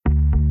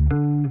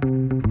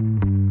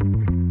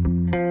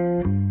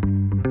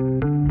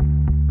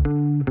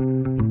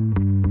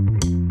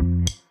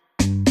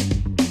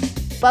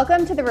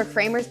Welcome to the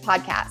Reframers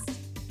podcast.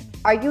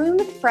 Arguing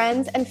with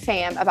friends and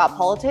fam about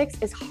politics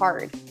is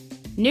hard.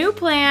 New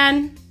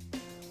plan.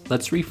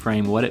 Let's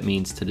reframe what it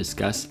means to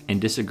discuss and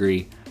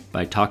disagree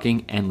by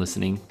talking and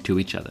listening to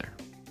each other.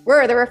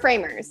 We're the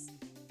Reframers.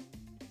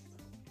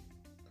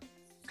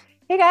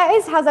 Hey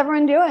guys, how's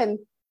everyone doing?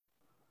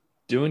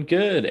 Doing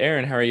good.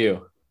 Aaron, how are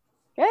you?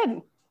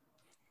 Good.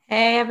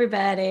 Hey,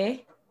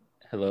 everybody.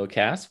 Hello,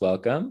 Cass.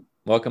 Welcome.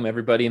 Welcome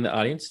everybody in the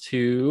audience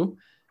to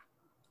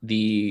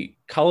the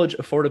college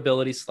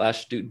affordability /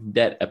 student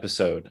debt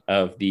episode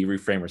of the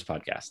Reframers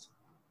podcast.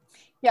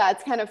 Yeah,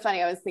 it's kind of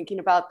funny. I was thinking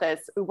about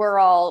this. We're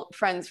all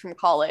friends from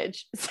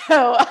college.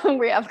 So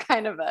we have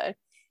kind of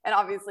and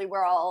obviously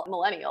we're all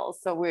millennials.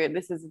 So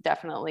this is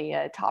definitely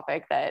a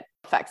topic that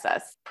affects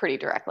us pretty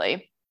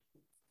directly.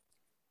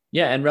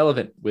 Yeah, and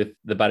relevant with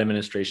the Biden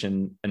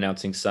administration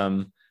announcing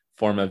some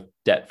form of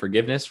debt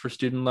forgiveness for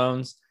student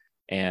loans.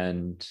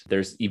 And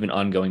there's even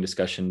ongoing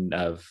discussion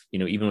of,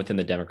 even within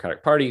the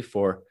Democratic Party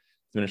for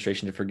the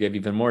administration to forgive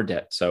even more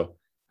debt. So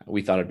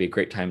we thought it'd be a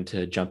great time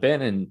to jump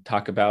in and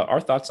talk about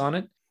our thoughts on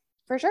it.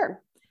 For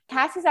sure.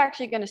 Cass is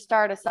actually going to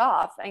start us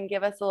off and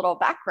give us a little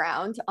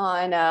background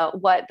on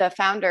what the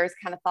founders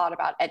kind of thought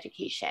about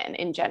education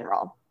in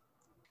general.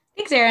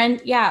 Thanks, Aaron.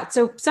 Yeah,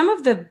 so some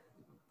of the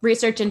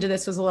research into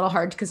this was a little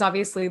hard because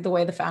obviously the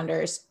way the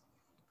founders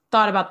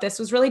thought about this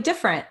was really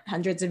different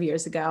hundreds of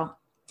years ago.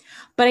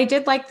 But I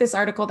did like this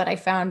article that I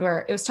found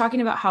where it was talking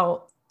about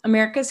how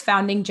America's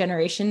founding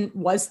generation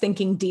was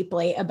thinking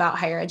deeply about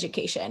higher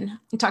education.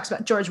 It talks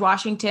about George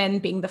Washington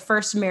being the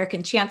first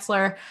American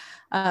chancellor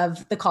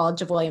of the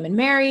College of William and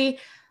Mary,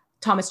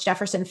 Thomas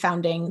Jefferson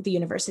founding the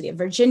University of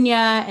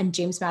Virginia, and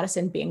James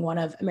Madison being one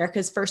of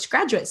America's first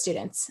graduate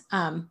students.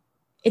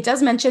 It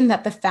does mention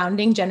that the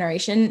founding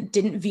generation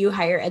didn't view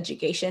higher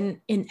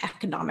education in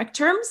economic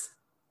terms.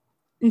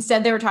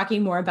 Instead, they were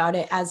talking more about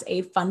it as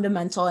a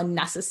fundamental and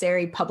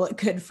necessary public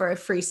good for a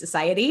free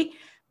society.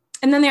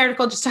 And then the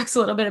article just talks a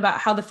little bit about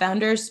how the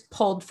founders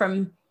pulled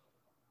from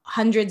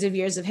hundreds of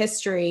years of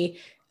history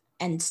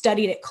and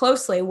studied it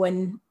closely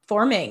when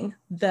forming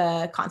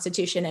the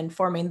Constitution and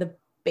forming the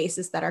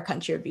basis that our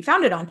country would be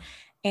founded on.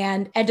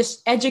 And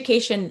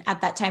education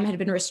at that time had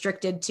been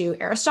restricted to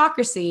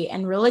aristocracy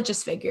and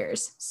religious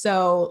figures.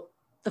 So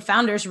the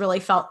founders really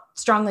felt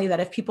strongly that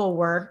if people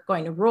were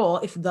going to rule,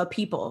 if the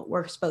people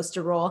were supposed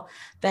to rule,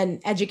 then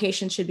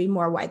education should be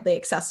more widely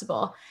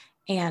accessible.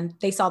 And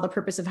they saw the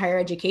purpose of higher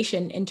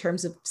education in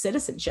terms of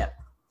citizenship.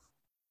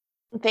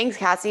 Thanks,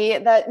 Cassie.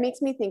 That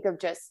makes me think of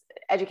just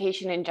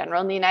education in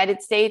general in the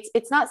United States.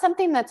 It's not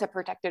something that's a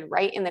protected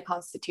right in the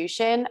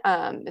Constitution.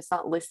 It's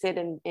not listed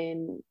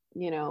in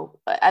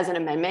as an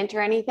amendment or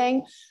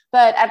anything.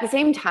 But at the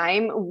same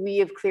time, we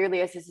have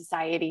clearly as a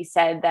society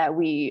said that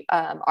we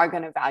are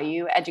going to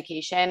value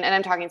education. And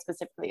I'm talking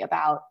specifically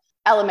about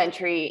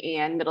elementary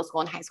and middle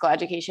school and high school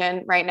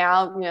education right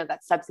now.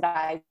 That's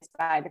subsidized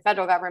by the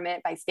federal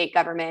government, by state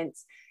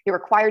governments. You're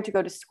required to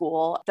go to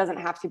school. It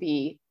doesn't have to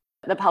be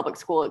the public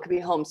school. It could be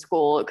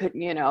homeschool. It could,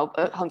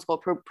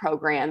 homeschool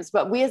programs.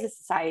 But we as a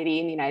society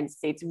in the United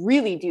States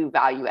really do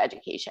value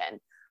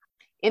education.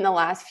 In the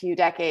last few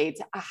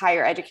decades,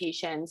 higher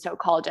education, so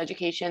college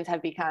educations,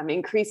 have become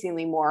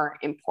increasingly more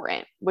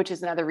important, which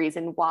is another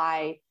reason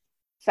why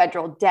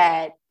federal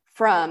debt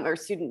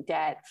student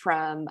debt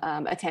from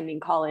attending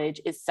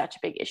college is such a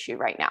big issue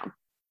right now.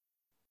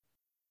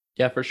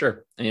 Yeah, for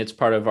sure. And it's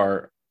part of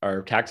our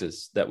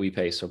taxes that we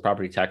pay. So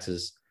property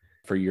taxes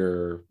for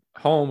your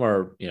home,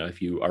 or if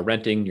you are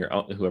renting,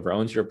 whoever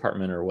owns your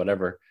apartment or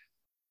whatever,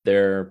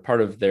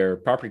 part of their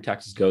property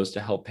taxes goes to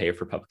help pay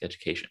for public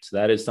education. So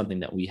that is something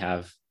that we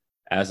have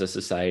as a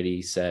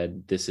society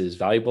said this is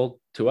valuable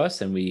to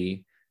us and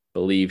we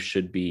believe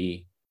should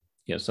be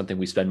something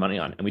we spend money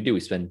on. And we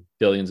spend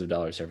billions of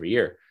dollars every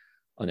year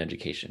on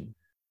education.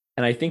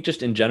 And I think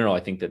just in general,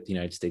 I think that the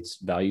United States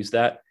values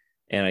that.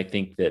 And I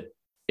think that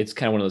it's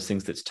kind of one of those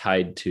things that's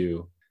tied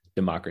to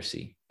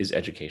democracy is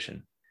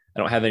education. I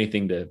don't have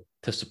anything to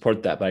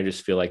support that, but I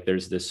just feel like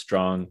there's this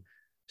strong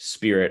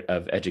spirit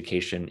of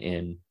education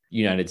in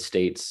United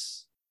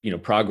States,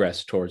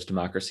 progress towards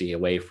democracy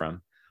away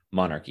from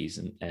monarchies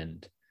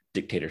and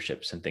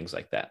dictatorships and things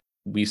like that.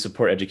 We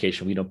support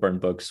education. We don't burn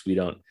books. We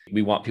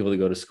want people to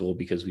go to school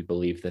because we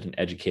believe that an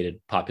educated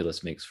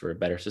populace makes for a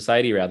better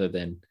society rather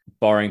than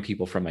barring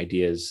people from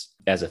ideas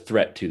as a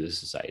threat to the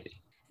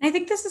society. And I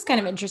think this is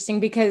kind of interesting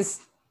because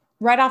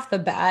right off the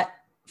bat,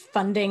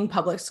 funding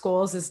public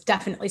schools is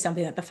definitely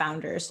something that the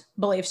founders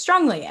believe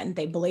strongly in.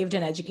 They believed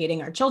in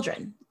educating our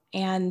children.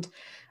 And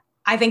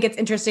I think it's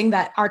interesting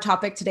that our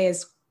topic today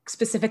is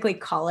specifically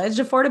college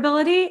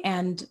affordability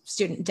and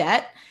student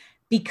debt,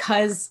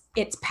 because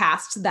it's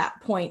past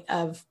that point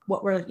of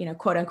what we're,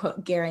 quote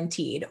unquote,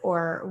 guaranteed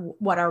or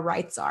what our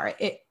rights are.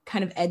 It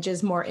kind of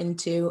edges more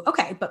into,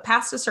 okay, but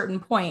past a certain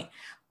point,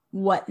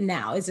 what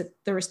now? Is it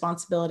the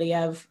responsibility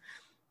of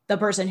the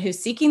person who's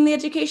seeking the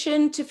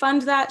education to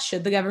fund that?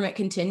 Should the government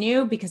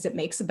continue because it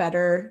makes a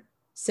better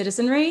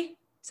citizenry?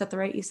 Is that the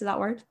right use of that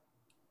word?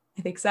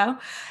 I think so.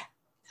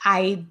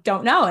 I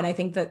don't know. And I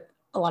think that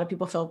a lot of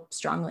people feel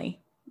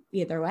strongly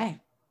either way.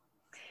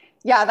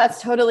 Yeah,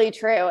 that's totally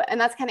true. And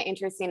that's kind of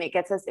interesting. It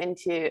gets us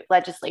into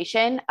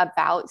legislation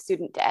about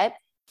student debt.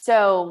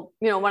 So,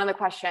 one of the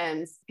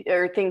questions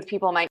or things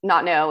people might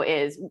not know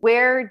is,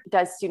 where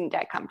does student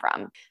debt come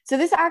from? So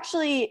this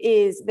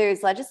actually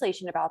there's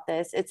legislation about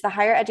this. It's the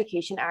Higher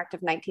Education Act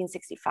of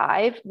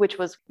 1965, which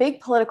was a big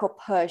political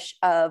push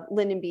of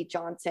Lyndon B.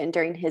 Johnson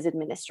during his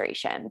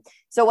administration.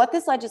 So what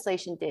this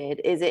legislation did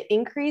is it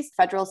increased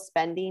federal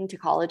spending to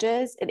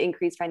colleges, it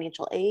increased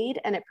financial aid,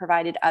 and it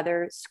provided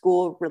other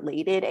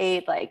school-related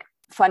aid like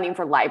funding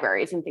for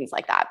libraries and things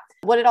like that.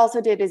 What it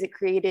also did is it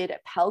created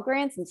Pell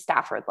Grants and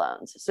Stafford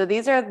loans. So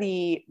these are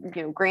the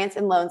grants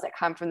and loans that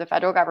come from the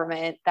federal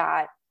government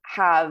that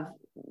have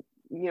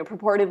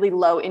purportedly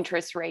low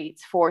interest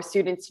rates for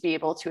students to be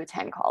able to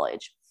attend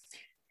college.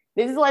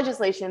 This is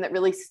legislation that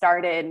really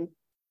started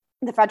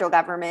the federal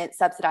government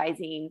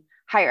subsidizing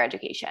higher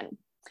education.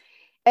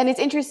 And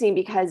it's interesting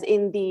because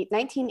in the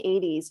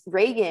 1980s,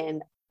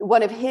 Reagan,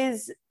 one of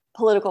his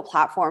political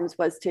platforms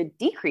was to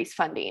decrease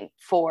funding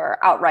for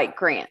outright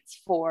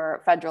grants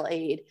for federal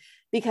aid,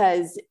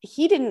 because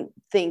he didn't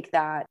think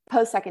that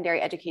post-secondary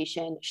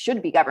education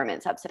should be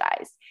government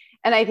subsidized.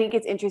 And I think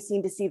it's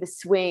interesting to see the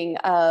swing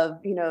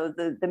of,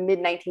 the mid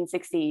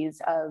 1960s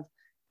of,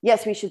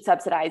 yes, we should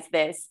subsidize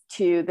this,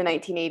 to the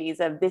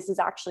 1980s of, this is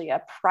actually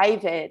a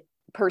private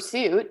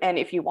pursuit. And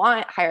if you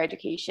want higher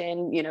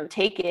education,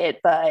 take it,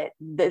 but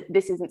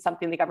this isn't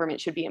something the government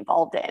should be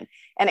involved in.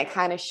 And it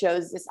kind of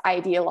shows this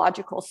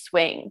ideological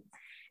swing.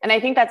 And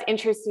I think that's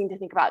interesting to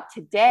think about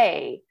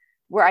today,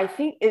 where I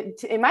think,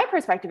 in my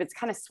perspective, it's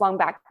kind of swung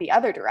back the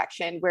other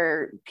direction,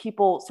 where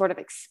people sort of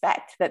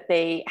expect that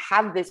they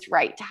have this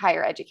right to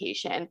higher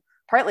education,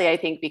 partly, I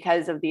think,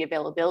 because of the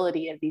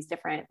availability of these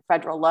different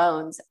federal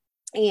loans.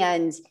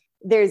 And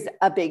there's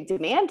a big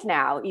demand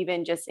now,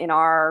 even just in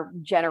our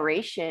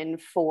generation,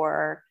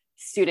 for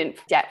student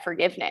debt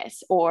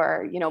forgiveness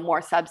or,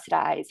 more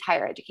subsidized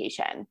higher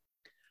education.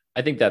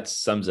 I think that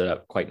sums it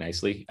up quite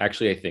nicely.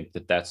 Actually, I think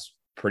that that's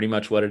pretty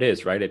much what it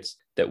is, right? It's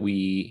that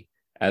we,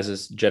 as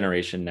this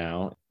generation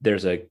now,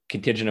 there's a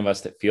contingent of us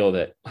that feel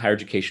that higher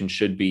education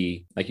should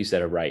be, like you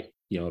said, a right,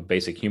 a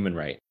basic human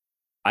right.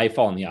 I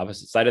fall on the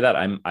opposite side of that.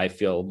 I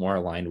feel more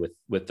aligned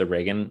with the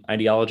Reagan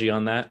ideology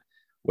on that,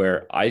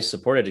 where I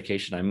support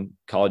education. I'm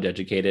college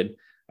educated.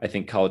 I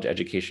think college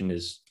education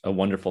is a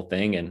wonderful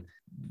thing. And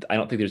I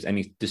don't think there's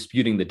any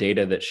disputing the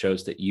data that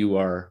shows that you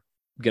are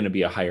going to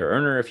be a higher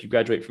earner if you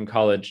graduate from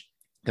college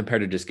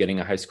compared to just getting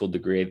a high school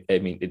degree. I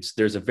mean,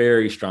 there's a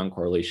very strong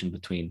correlation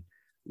between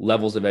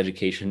levels of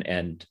education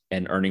and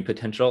earning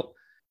potential.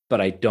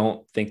 But I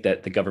don't think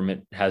that the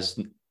government has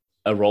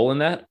a role in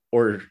that,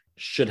 or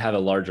should have a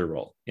larger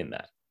role in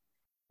that.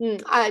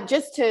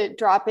 Just to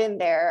drop in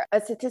there,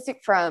 a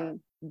statistic from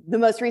the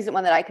most recent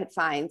one that I could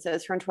find, so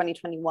it's from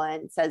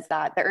 2021, says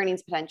that the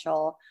earnings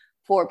potential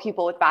for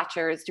people with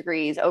bachelor's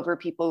degrees over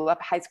people who have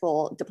high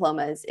school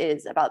diplomas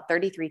is about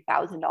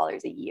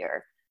 $33,000 a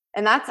year.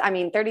 And that's,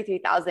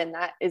 $33,000,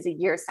 that is a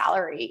year's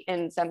salary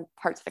in some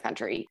parts of the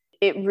country.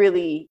 It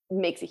really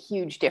makes a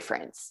huge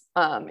difference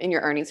in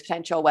your earnings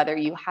potential, whether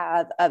you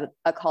have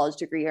a college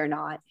degree or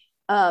not.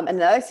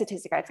 Another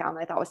statistic I found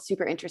that I thought was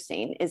super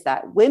interesting is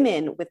that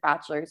women with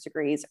bachelor's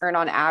degrees earn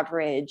on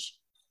average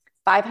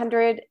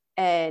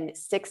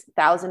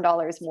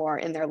 $506,000 more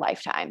in their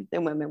lifetime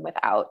than women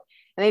without.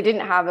 And they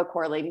didn't have a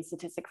correlating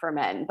statistic for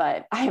men,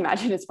 but I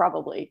imagine it's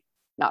probably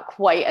not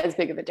quite as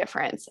big of a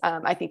difference.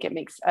 I think it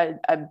makes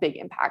a big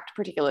impact,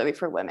 particularly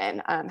for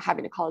women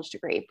having a college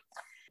degree.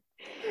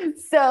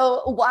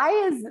 So why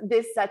is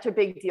this such a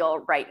big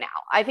deal right now?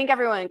 I think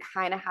everyone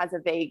kind of has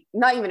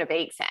not even a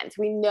vague sense.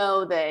 We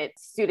know that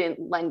student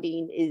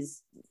lending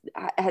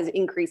has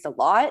increased a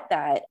lot,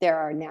 that there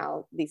are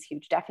now these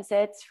huge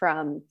deficits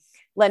from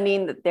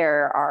lending, that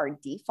there are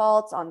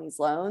defaults on these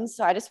loans.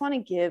 So I just want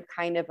to give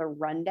kind of a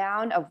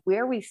rundown of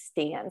where we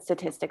stand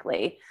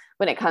statistically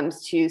when it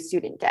comes to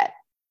student debt.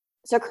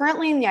 So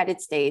currently in the United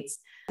States,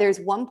 there's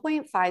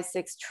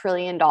 $1.56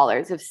 trillion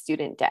of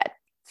student debt.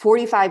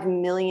 45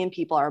 million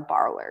people are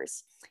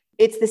borrowers.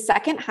 It's the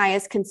second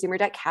highest consumer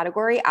debt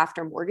category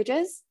after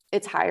mortgages.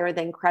 It's higher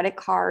than credit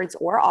cards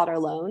or auto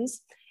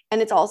loans.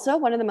 And it's also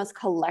one of the most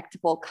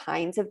collectible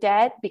kinds of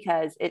debt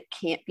because it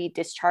can't be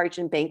discharged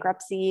in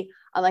bankruptcy.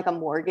 Unlike a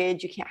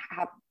mortgage, you can't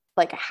have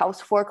like a house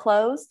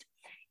foreclosed.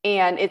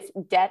 And it's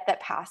debt that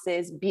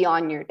passes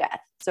beyond your death.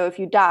 So if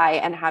you die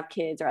and have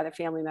kids or other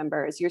family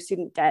members, your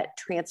student debt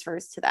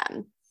transfers to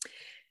them.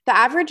 The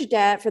average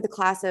debt for the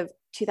class of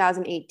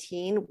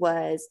 2018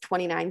 was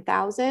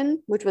 $29,000,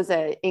 which was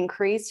an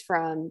increase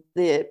from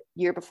the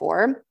year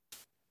before.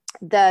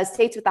 The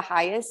states with the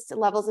highest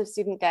levels of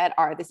student debt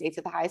are the states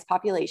with the highest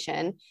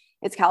population.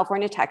 It's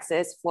California,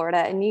 Texas, Florida,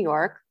 and New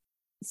York.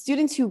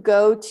 Students who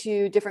go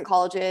to different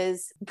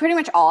colleges pretty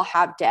much all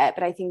have debt,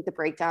 but I think the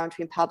breakdown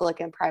between public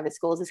and private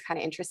schools is kind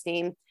of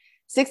interesting.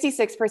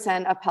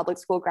 66% of public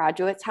school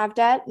graduates have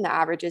debt, and the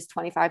average is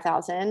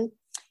 $25,000.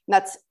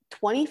 That's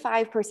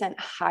 25%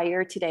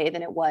 higher today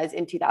than it was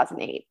in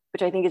 2008,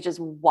 which I think is just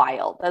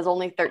wild. That's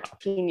only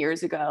 13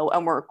 years ago,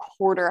 and we're a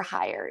quarter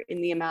higher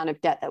in the amount of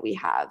debt that we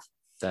have.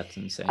 That's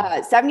insane.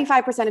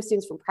 75% of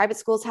students from private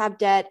schools have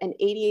debt, and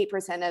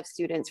 88% of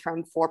students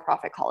from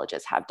for-profit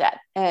colleges have debt.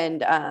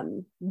 And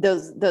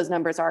those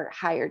numbers are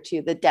higher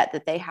too. The debt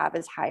that they have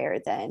is higher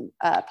than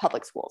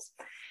public schools.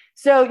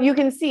 So you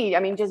can see, I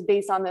mean, just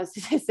based on those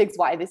statistics,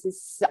 why this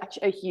is such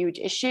a huge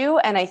issue.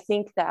 And I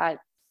think that,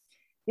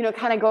 you know,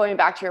 kind of going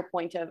back to your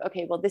point of,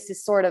 okay, well, this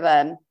is sort of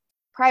a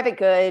private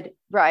good,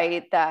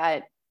 right,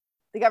 that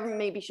the government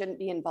maybe shouldn't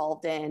be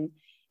involved in.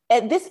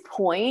 At this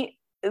point,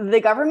 the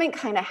government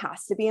kind of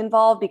has to be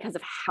involved because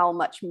of how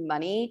much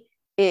money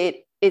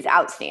it is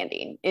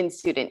outstanding in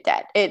student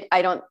debt.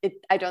 I don't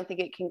think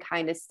it can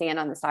kind of stand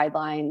on the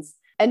sidelines.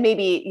 And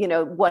maybe, you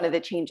know, one of the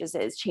changes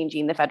is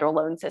changing the federal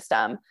loan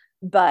system,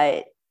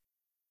 but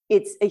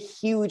it's a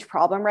huge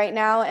problem right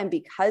now. And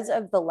because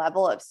of the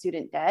level of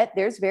student debt,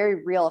 there's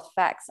very real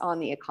effects on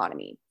the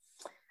economy.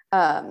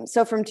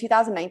 So from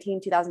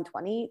 2019,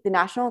 2020, the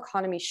national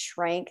economy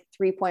shrank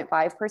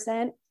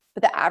 3.5%,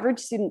 but the average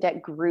student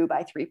debt grew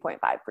by 3.5%.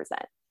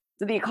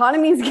 So the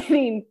economy is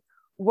getting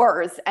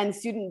worse and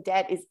student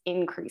debt is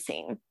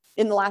increasing.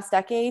 In the last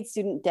decade,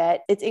 student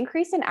debt, it's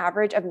increased an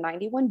average of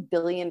 91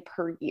 billion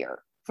per year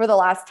for the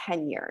last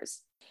 10 years.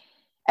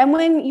 And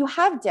when you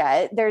have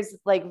debt, there's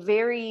like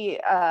very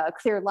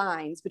clear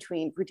lines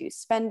between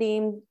reduced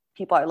spending.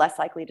 People are less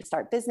likely to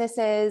start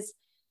businesses.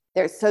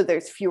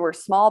 There's fewer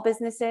small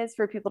businesses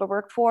for people to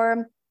work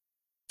for.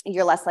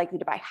 You're less likely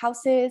to buy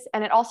houses.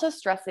 And it also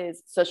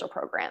stresses social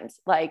programs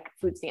like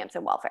food stamps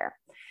and welfare.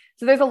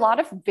 So there's a lot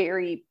of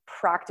very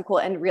practical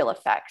and real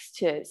effects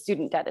to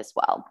student debt as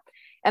well.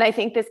 And I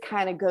think this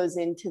kind of goes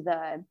into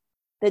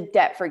the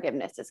debt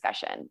forgiveness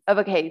discussion of,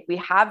 okay, we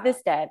have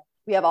this debt,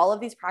 we have all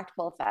of these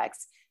practical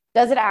effects.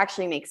 Does it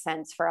actually make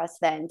sense for us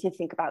then to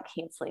think about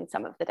canceling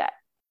some of the debt?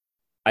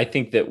 I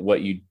think that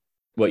what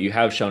you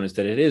have shown is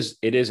that it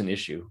is an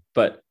issue,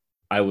 but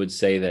I would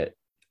say that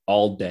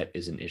all debt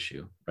is an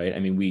issue, right? I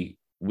mean,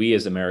 we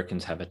as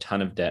Americans have a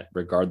ton of debt,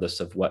 regardless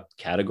of what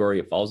category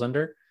it falls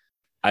under.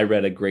 I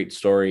read a great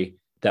story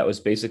that was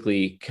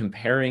basically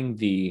comparing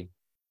the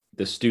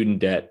student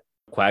debt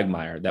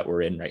quagmire that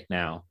we're in right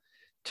now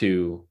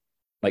to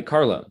like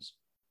car loans.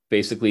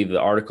 Basically, the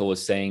article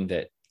was saying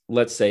that,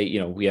 let's say, you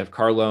know, we have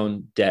car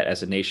loan debt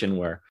as a nation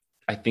where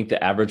I think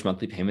the average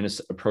monthly payment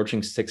is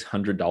approaching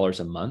 $600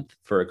 a month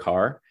for a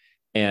car.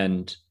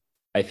 And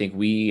I think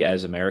we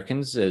as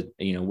Americans,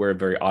 you know, we're a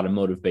very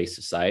automotive based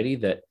society,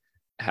 that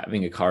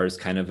having a car is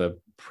kind of a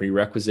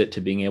prerequisite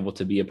to being able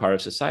to be a part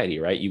of society,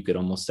 right? You could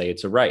almost say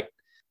it's a right.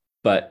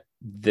 But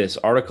this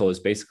article is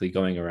basically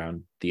going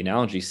around the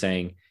analogy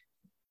saying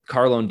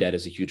car loan debt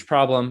is a huge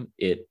problem.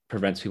 It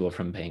prevents people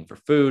from paying for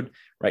food,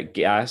 right?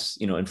 Gas,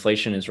 you know,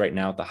 inflation is right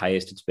now at the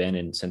highest it's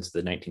been since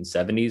the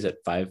 1970s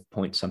at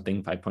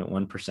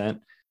 5.1%.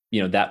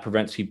 You know, that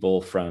prevents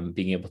people from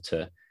being able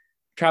to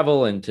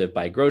travel and to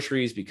buy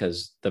groceries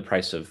because the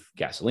price of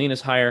gasoline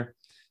is higher.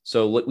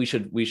 So we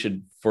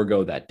should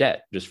forego that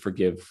debt, just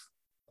forgive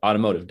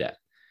automotive debt.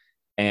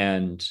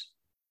 And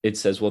it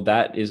says, well,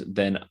 that is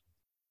then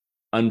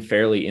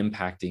unfairly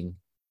impacting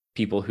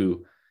people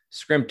who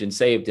scrimped and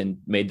saved and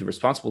made the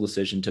responsible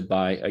decision to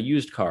buy a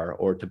used car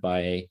or to buy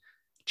a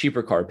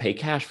cheaper car, pay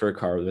cash for a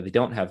car where they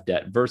don't have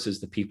debt,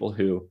 versus the people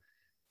who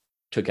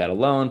took out a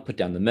loan, put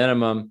down the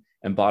minimum,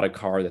 and bought a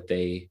car that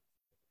they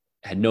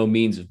had no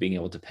means of being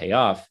able to pay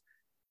off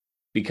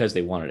because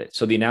they wanted it.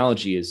 So the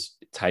analogy is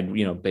tied,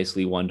 you know,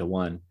 basically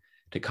 1-to-1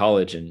 to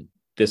college. And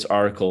this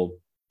article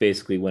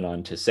basically went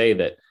on to say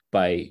that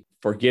by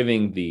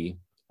forgiving the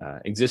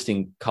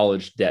existing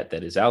college debt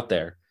that is out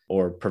there,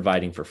 or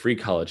providing for free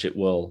college, it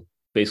will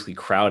basically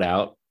crowd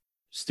out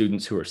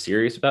students who are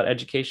serious about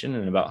education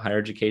and about higher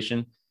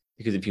education.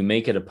 Because if you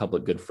make it a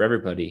public good for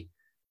everybody,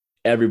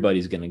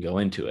 everybody's going to go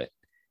into it.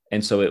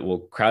 And so it will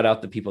crowd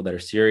out the people that are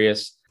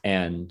serious,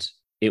 and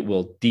it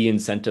will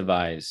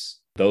de-incentivize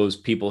those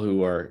people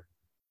who are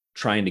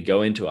trying to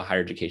go into a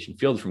higher education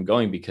field from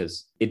going,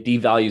 because it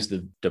devalues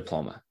the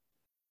diploma.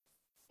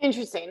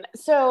 Interesting.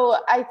 So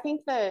I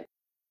think that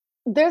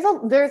there's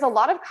a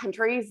lot of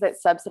countries that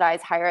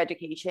subsidize higher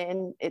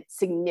education. It's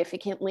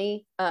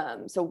significantly,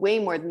 so way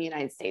more than the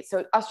United States.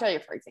 So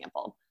Australia, for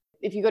example,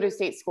 if you go to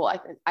state school,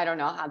 I don't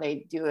know how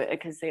they do it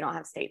because they don't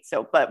have states.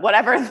 So, but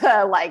whatever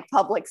the like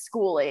public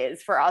school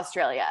is for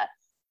Australia,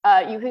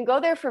 you can go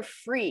there for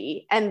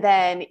free, and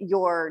then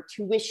your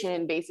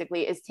tuition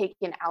basically is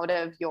taken out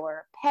of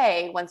your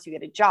pay once you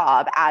get a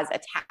job as a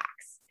tax.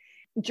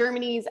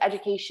 Germany's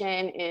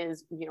education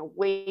is, you know,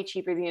 way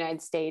cheaper than the United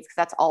States because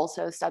that's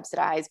also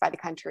subsidized by the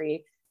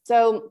country.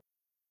 So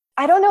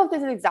I don't know if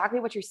this is exactly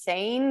what you're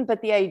saying,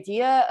 but the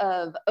idea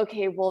of,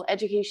 okay, well,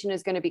 education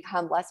is going to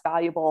become less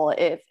valuable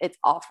if it's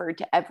offered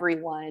to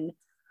everyone.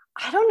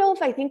 I don't know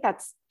if I think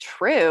that's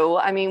true.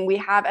 I mean, we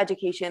have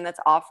education that's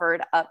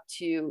offered up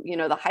to, you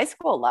know, the high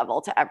school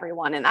level to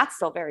everyone, and that's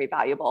still very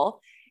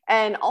valuable.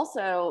 And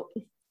also,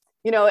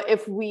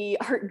 if we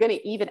are going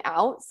to even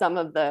out some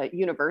of the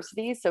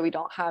universities, so we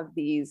don't have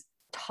these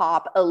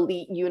top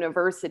elite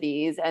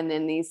universities and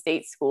then these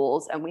state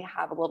schools, and we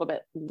have a little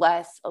bit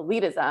less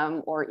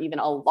elitism, or even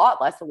a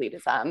lot less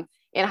elitism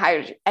in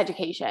higher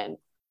education.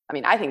 I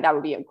mean, I think that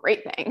would be a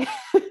great thing.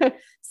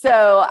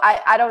 So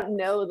I don't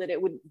know that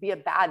it would be a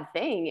bad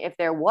thing if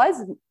there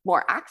was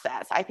more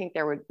access. I think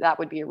that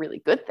would be a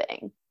really good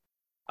thing.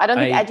 I don't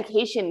think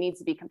education needs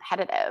to be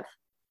competitive.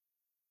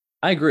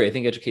 I agree. I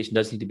think education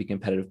does need to be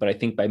competitive, but I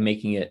think by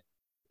making it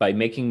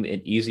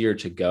easier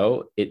to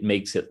go, it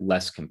makes it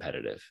less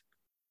competitive.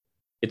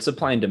 It's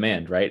supply and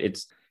demand, right?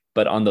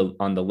 But on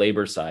the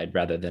labor side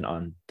rather than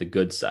on the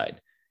goods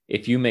side.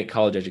 If you make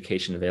college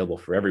education available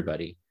for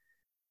everybody,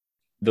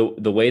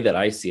 the way that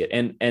I see it,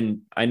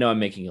 and I know I'm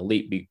making a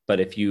leap, but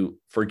if you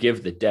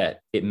forgive the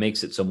debt, it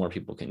makes it so more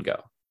people can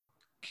go.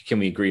 Can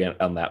we agree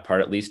on that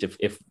part? At least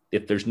if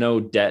there's no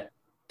debt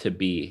to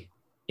be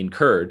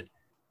incurred,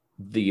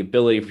 the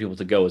ability for people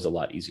to go is a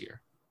lot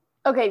easier.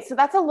 Okay, so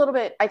I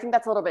think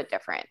that's a little bit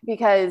different,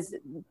 because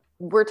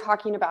we're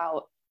talking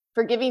about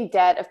forgiving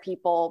debt of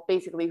people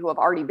basically who have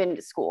already been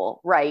to school,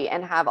 right?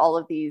 And have all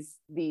of these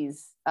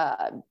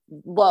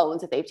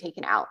loans that they've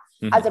taken out,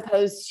 as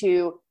opposed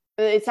to,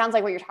 it sounds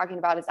like what you're talking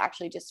about is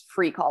actually just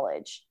free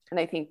college. And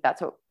I think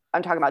that's what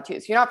I'm talking about too.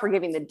 So you're not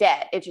forgiving the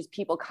debt. It's just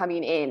people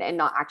coming in and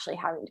not actually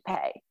having to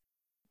pay.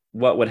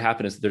 What would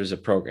happen is there's a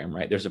program,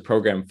 right? There's a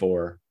program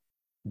for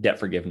debt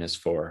forgiveness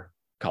for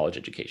college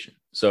education.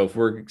 So if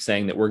we're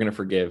saying that we're going to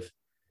forgive,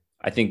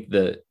 I think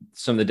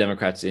some of the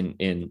Democrats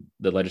in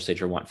the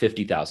legislature want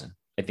 50,000.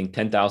 I think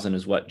 10,000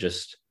 is what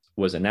just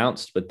was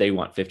announced, but they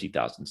want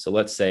 50,000. So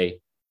let's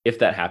say if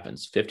that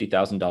happens,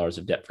 $50,000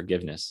 of debt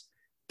forgiveness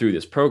through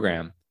this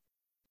program,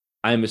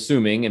 I'm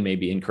assuming, and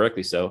maybe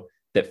incorrectly so,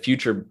 that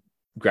future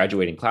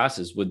graduating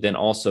classes would then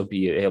also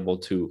be able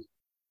to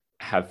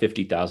have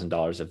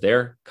 $50,000 of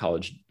their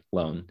college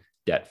loan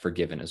debt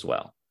forgiven as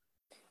well.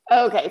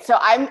 Okay, so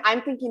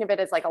I'm thinking of it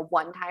as like a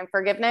one-time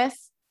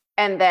forgiveness,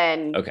 and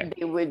then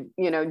they would,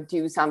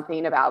 do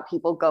something about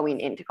people going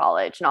into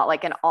college, not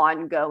like an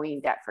ongoing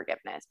debt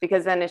forgiveness,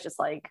 because then it's just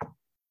like,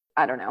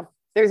 I don't know,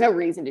 there's no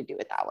reason to do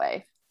it that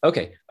way.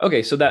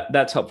 Okay, so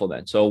that's helpful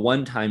then. So a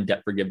one-time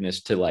debt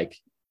forgiveness to like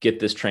get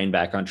this train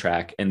back on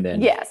track and then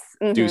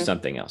do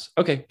something else.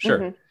 Okay,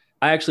 sure.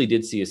 I actually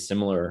did see a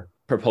similar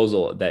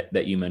proposal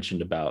that you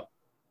mentioned about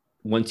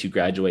once you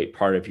graduate,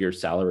 part of your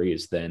salary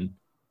is then,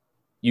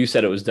 you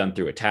said it was done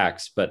through a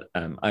tax, but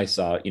I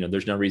saw,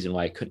 there's no reason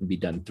why it couldn't be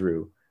done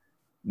through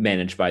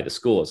managed by the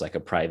school as like a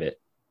private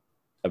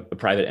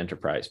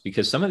enterprise,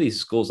 because some of these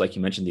schools, like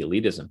you mentioned, the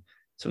elitism,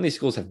 some of these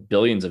schools have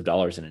billions of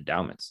dollars in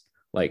endowments,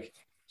 like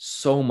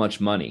so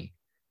much money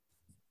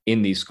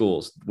in these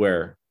schools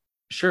where,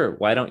 sure,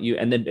 why don't you?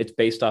 And then it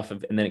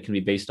can be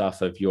based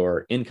off of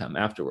your income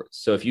afterwards.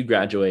 So if you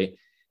graduate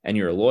and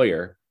you're a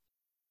lawyer,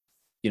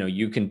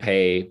 you can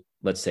pay,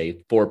 let's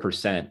say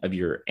 4% of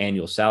your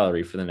annual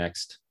salary for the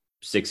next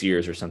 6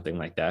 years or something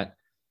like that.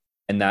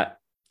 And that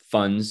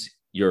funds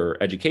your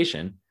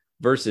education,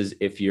 versus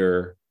if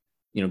you're,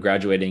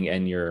 graduating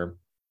and you're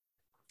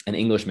an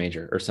English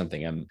major or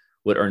something,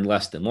 would earn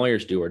less than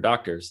lawyers do or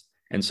doctors.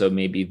 And so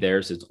maybe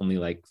theirs is only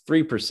like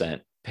 3%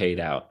 paid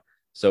out.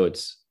 So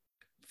it's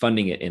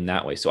funding it in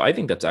that way. So I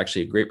think that's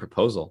actually a great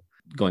proposal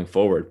going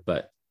forward,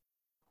 right.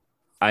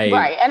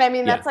 And I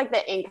mean, that's like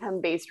the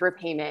income-based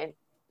repayment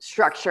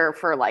structure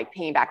for like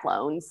paying back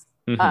loans.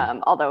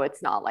 Although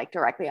it's not like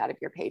directly out of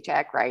your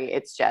paycheck, right?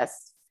 It's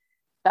just,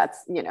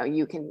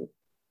 you can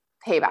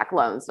pay back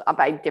loans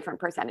by different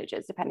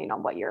percentages depending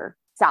on what your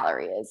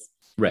salary is.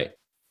 Right.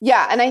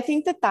 Yeah. And I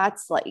think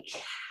that's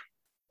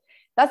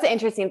the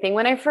interesting thing.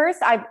 When I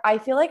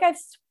feel like I've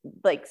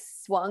like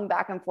swung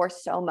back and forth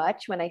so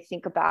much when I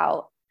think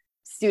about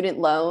student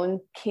loan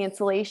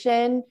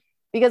cancellation,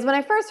 because when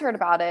I first heard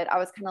about it, I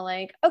was kind of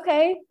like,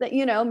 okay, that,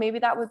 maybe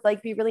that would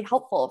like be really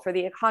helpful for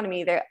the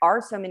economy. There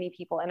are so many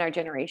people in our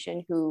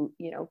generation who,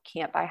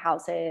 can't buy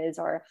houses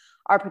or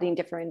are putting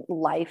different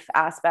life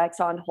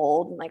aspects on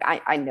hold. And like,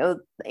 I know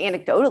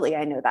anecdotally,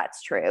 I know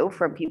that's true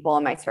from people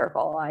in my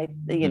circle. I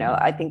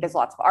think there's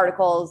lots of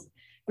articles,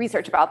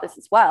 research about this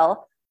as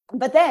well.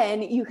 But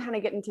then you kind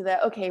of get into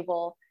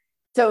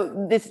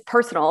so this is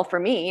personal for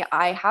me.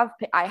 I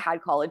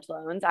had college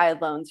loans. I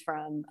had loans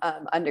from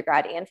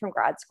undergrad and from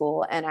grad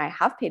school, and I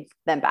have paid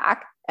them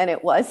back, and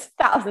it was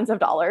thousands of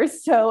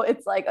dollars. So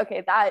it's like,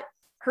 okay, that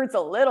hurts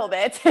a little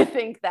bit to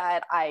think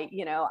that I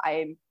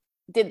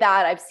did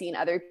that. I've seen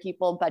other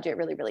people budget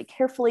really, really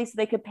carefully so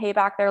they could pay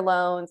back their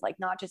loans, like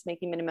not just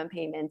making minimum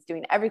payments,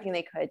 doing everything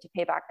they could to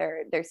pay back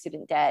their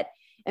student debt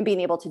and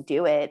being able to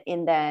do it.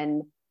 And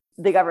then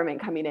the government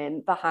coming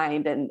in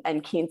behind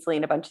and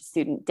canceling a bunch of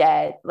student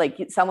debt. Like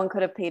someone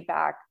could have paid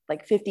back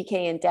like 50K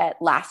in debt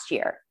last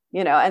year,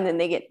 and then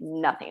they get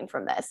nothing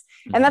from this.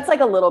 And that's like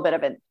a little bit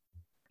of an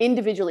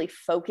individually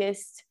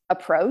focused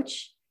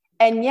approach.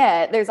 And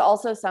yet there's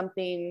also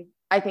something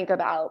I think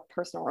about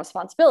personal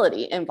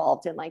responsibility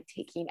involved in like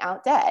taking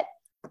out debt.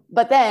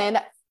 But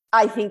then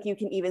I think you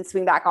can even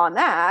swing back on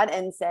that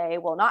and say,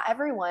 well, not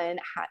everyone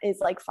is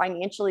like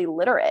financially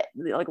literate.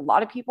 Like a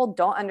lot of people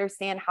don't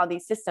understand how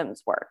these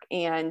systems work.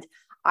 And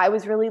I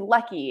was really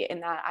lucky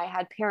in that I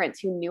had parents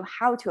who knew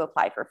how to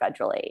apply for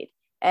federal aid,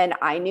 and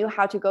I knew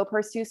how to go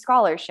pursue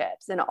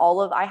scholarships, and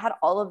I had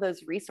all of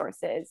those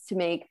resources to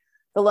make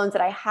the loans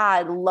that I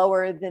had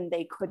lower than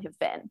they could have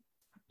been.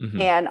 Mm-hmm.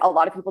 And a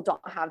lot of people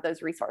don't have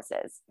those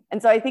resources.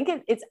 And so I think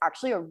it's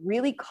actually a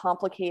really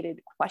complicated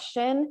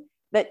question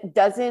that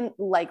doesn't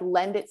like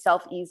lend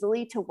itself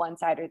easily to one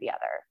side or the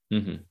other.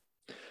 Mm-hmm.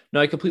 No,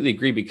 I completely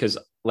agree, because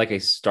like I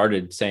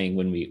started saying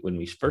when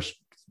we first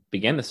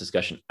began this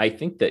discussion, I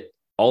think that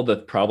all the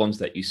problems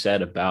that you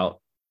said about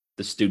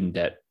the student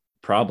debt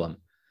problem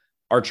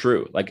are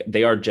true. Like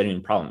they are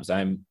genuine problems.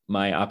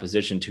 My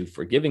opposition to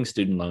forgiving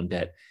student loan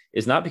debt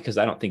is not because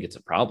I don't think it's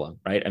a problem,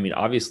 right? I mean,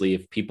 obviously,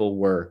 if people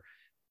were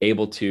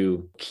able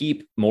to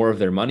keep more of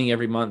their money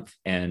every month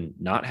and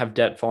not have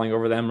debt falling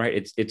over them,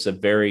 right? It's a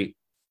very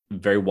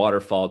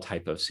waterfall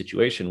type of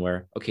situation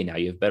where, okay, now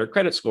you have better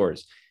credit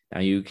scores. Now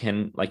you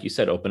can, like you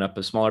said, open up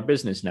a smaller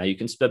business. Now you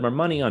can spend more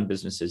money on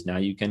businesses. Now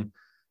you can,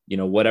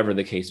 whatever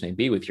the case may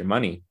be with your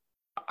money.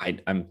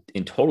 I'm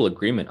in total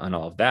agreement on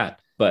all of that.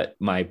 But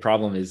my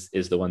problem is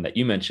the one that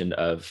you mentioned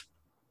of,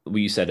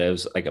 you said it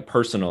was like a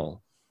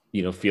personal,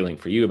 feeling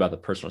for you about the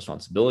personal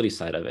responsibility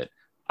side of it.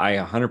 I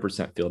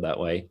 100% feel that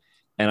way.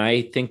 And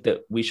I think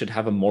that we should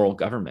have a moral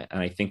government.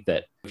 And I think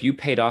that if you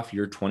paid off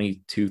your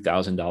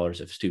 $22,000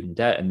 of student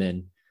debt, and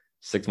then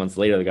 6 months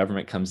later, the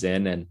government comes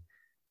in and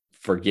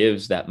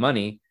forgives that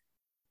money,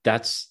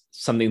 that's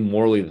something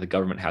morally that the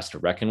government has to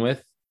reckon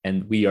with.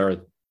 And we are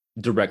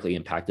directly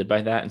impacted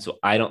by that. And so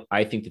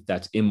I think that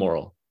that's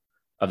immoral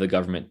of the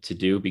government to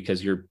do,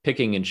 because you're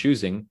picking and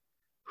choosing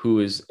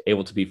who is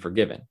able to be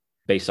forgiven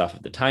based off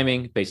of the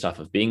timing, based off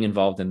of being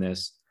involved in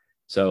this.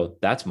 So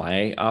that's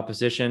my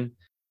opposition,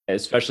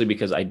 especially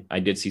because I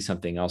did see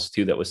something else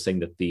too that was saying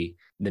that the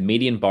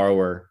median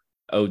borrower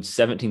owed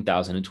 $17,000 in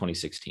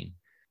 2016.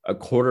 A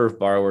quarter of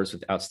borrowers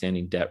with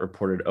outstanding debt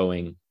reported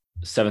owing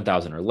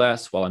 $7,000 or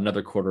less, while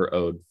another quarter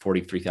owed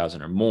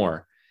 $43,000 or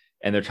more.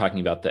 And they're talking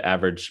about the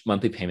average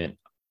monthly payment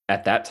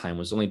at that time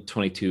was only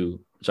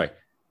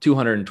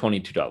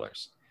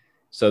 $222.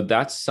 So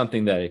that's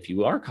something that if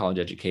you are college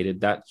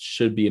educated, that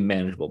should be a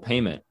manageable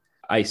payment.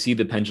 I see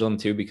the pendulum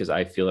too, because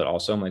I feel it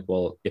also. I'm like,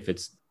 well, if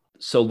it's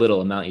so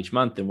little amount each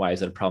month, then why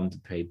is it a problem to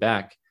pay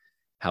back?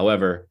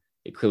 However,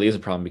 it clearly is a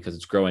problem because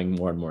it's growing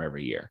more and more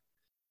every year.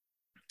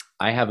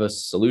 I have a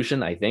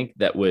solution, I think,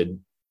 that would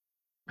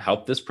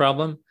help this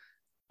problem,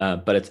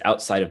 but it's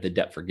outside of the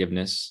debt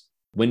forgiveness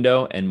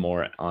window and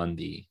more on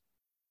the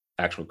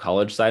actual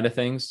college side of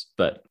things.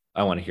 But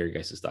I want to hear your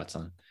guys' thoughts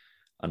on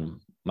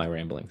my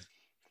ramblings.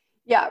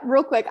 Yeah,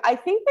 real quick. I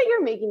think that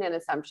you're making an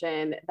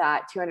assumption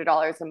that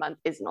 $200 a month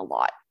isn't a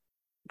lot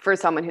for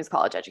someone who's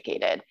college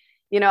educated.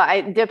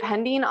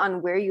 Depending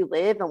on where you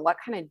live and what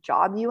kind of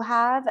job you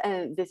have,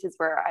 and this is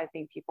where I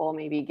think people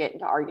maybe get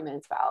into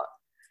arguments about,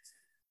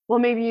 well,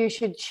 maybe you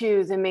should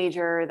choose a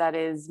major that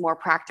is more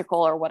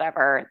practical or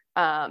whatever.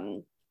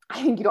 I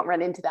think you don't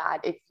run into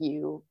that if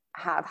you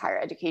have higher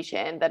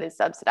education that is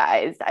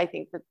subsidized. I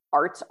think that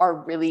arts are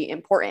really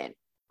important,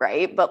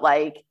 right? But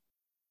like,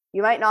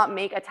 you might not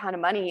make a ton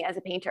of money as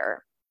a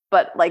painter,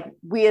 but like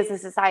we as a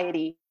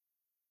society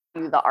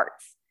do the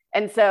arts.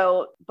 And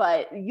so,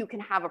 but you can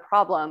have a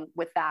problem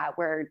with that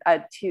where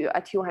a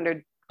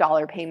 $200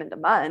 payment a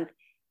month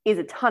is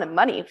a ton of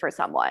money for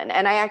someone.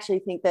 And I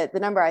actually think that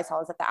the number I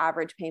saw is that the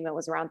average payment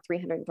was around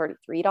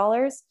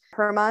 $333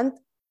 per month,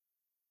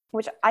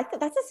 which I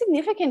think that's a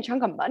significant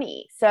chunk of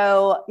money.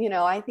 So,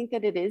 I think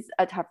that it is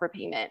a tougher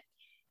payment.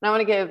 And I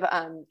want to give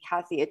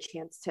Cassie a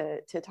chance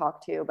to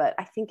talk too, but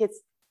I think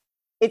it's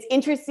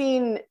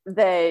interesting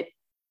that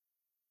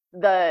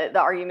the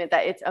argument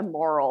that it's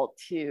immoral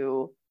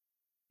to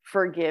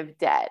forgive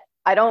debt.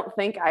 I don't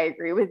think I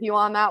agree with you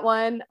on that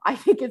one. I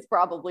think it's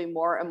probably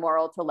more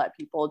immoral to let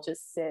people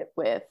just sit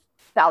with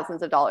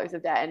thousands of dollars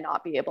of debt and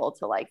not be able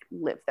to like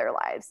live their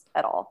lives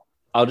at all.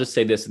 I'll just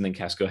say this and then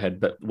Cass, go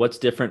ahead. But what's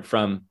different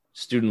from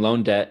student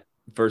loan debt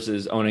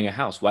versus owning a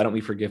house? Why don't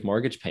we forgive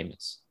mortgage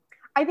payments?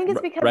 I think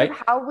it's because of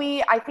how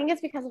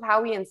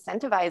we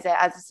incentivize it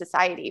as a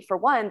society. For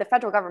one, the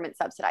federal government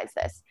subsidizes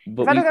this.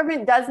 The federal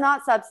government does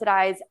not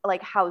subsidize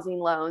like housing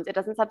loans. It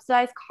doesn't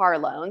subsidize car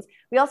loans.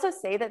 We also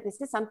say that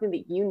this is something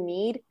that you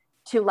need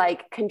to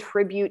like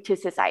contribute to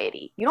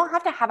society. You don't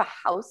have to have a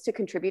house to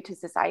contribute to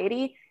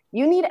society.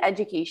 You need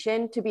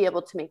education to be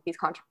able to make these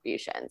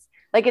contributions.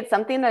 Like it's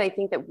something that I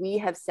think that we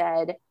have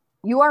said,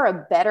 you are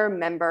a better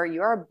member,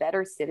 you are a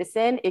better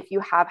citizen if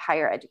you have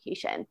higher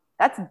education.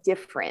 That's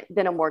different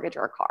than a mortgage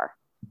or a car.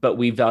 But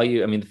the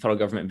federal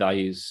government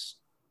values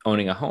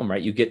owning a home,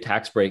 right? You get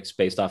tax breaks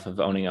based off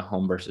of owning a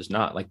home versus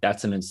not. Like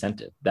that's an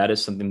incentive. That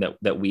is something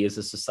that we as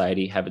a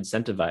society have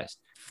incentivized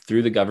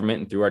through the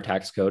government and through our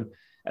tax code,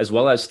 as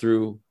well as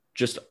through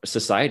just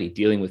society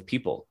dealing with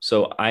people.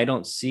 So I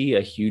don't see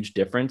a huge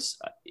difference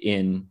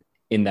in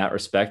that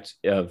respect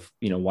of,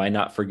 why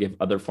not forgive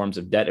other forms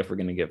of debt if we're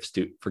going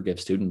to forgive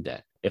student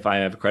debt? if I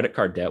have a credit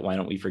card debt, why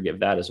don't we forgive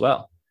that as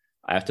well?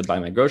 I have to buy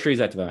my groceries.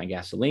 I have to buy my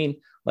gasoline.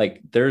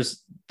 Like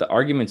there's the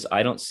arguments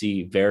I don't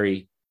see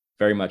very,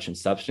 very much in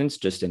substance,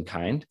 just in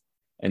kind.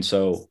 And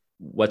so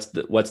what's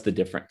the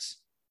difference?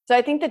 So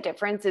I think the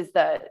difference is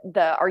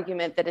the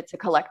argument that it's a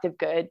collective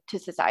good to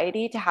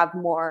society to have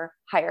more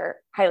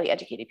highly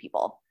educated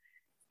people.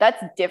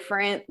 That's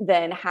different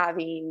than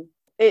having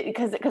it,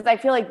 because I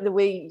feel like the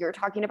way you're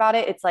talking about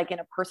it, it's like in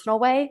a personal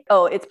way.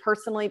 Oh, it's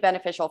personally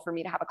beneficial for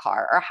me to have a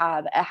car or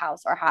have a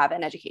house or have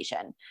an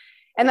education.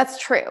 And that's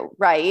true,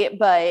 right?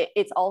 But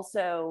it's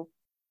also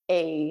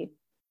a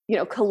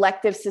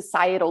collective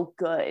societal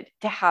good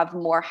to have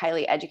more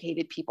highly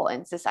educated people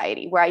in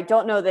society, where I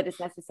don't know that it's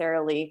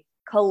necessarily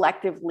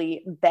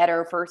collectively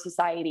better for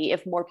society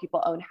if more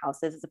people own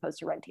houses as opposed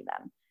to renting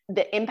them.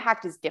 The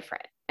impact is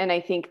different. And I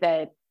think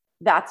that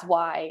that's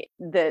why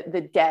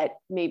the debt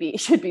maybe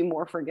should be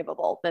more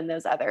forgivable than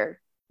those other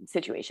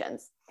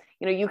situations.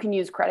 You can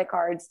use credit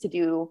cards to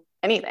do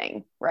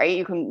anything, right?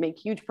 You can make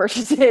huge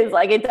purchases.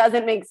 Like it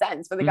doesn't make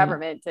sense for the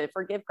government to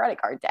forgive credit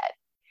card debt.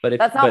 But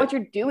that's not what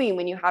you're doing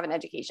when you have an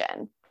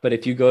education. But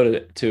if you go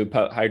to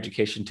higher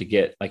education to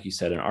get, like you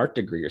said, an art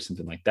degree or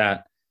something like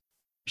that,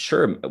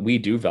 sure, we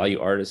do value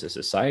art as a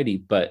society,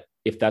 but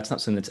if that's not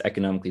something that's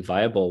economically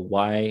viable,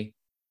 why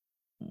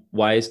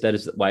is that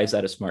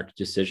a smart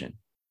decision?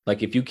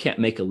 Like if you can't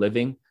make a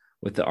living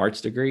with the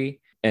arts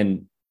degree,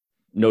 and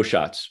no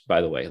shots,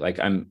 by the way,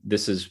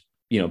 this is,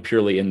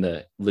 purely in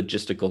the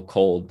logistical,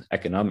 cold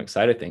economic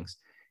side of things.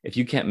 If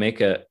you can't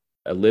make a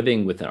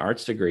living with an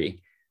arts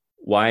degree,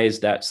 why is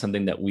that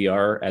something that we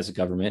are as a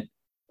government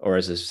or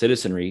as a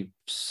citizenry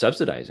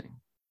subsidizing?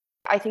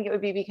 I think it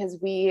would be because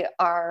we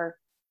are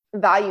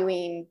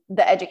valuing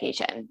the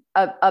education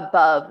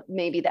above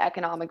maybe the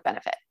economic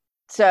benefit.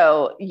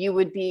 So you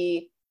would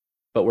be,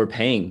 but we're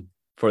paying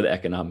for the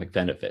economic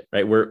benefit,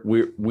 right?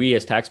 We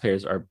as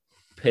taxpayers are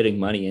putting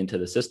money into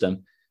the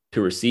system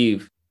to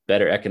receive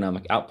better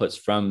economic outputs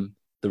from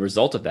the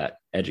result of that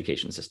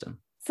education system.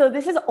 So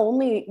this is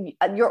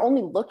you're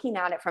only looking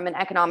at it from an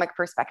economic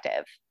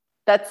perspective.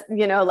 That's,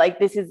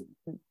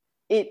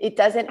 it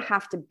doesn't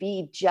have to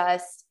be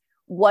just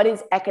what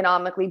is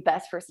economically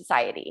best for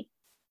society,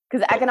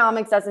 because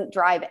economics doesn't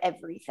drive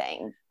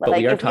everything.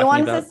 Like if you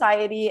want a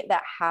society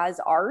that has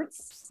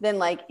arts,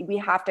 then we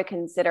have to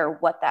consider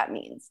what that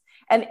means.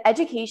 And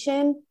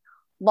education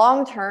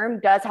long-term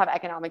does have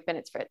economic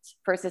benefits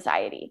for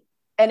society.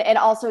 And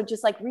also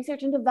just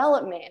research and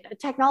development,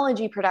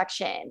 technology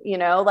production,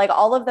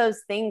 all of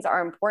those things are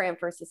important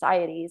for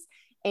societies.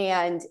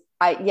 And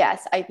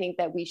I think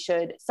that we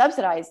should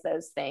subsidize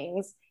those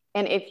things.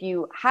 And if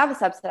you have a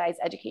subsidized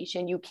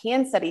education, you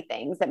can study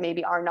things that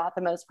maybe are not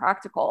the most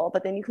practical,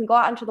 but then you can go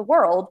out into the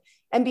world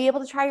and be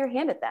able to try your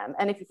hand at them.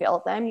 And if you fail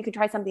at them, you can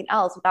try something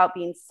else without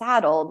being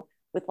saddled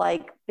with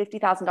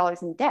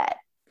 $50,000 in debt.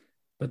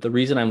 But the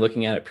reason I'm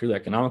looking at it purely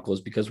economical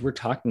is because we're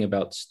talking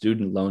about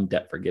student loan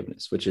debt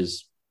forgiveness, which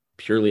is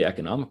purely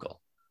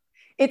economical.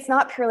 It's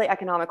not purely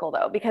economical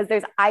though, because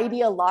there's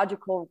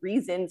ideological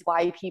reasons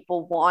why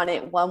people want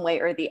it one way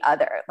or the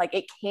other.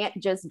 It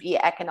can't just be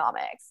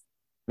economics.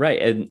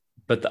 Right.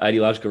 But the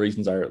ideological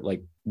reasons are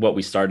what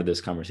we started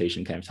this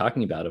conversation kind of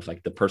talking about, of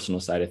the personal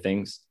side of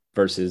things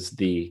versus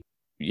the,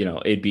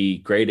 it'd be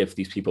great if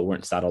these people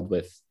weren't saddled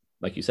with,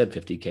 like you said,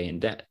 $50,000 in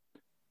debt.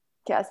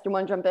 Cass, do you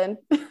want to jump in?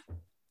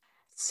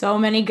 So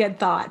many good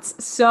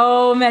thoughts.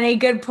 So many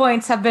good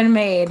points have been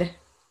made.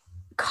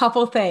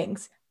 Couple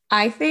things.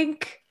 I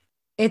think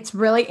it's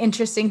really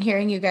interesting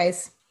hearing you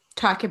guys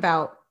talk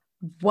about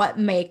what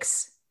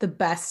makes the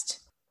best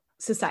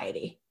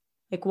society.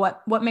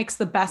 What makes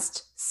the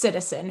best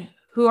citizen?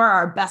 Who are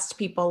our best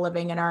people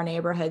living in our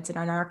neighborhoods and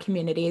in our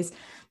communities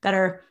that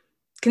are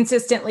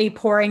consistently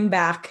pouring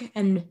back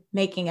and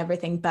making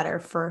everything better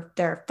for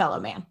their fellow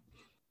man?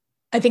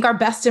 I think our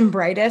best and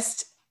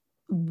brightest,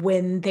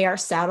 when they are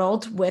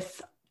saddled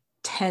with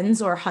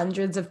tens or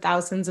hundreds of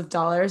thousands of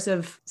dollars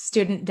of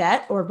student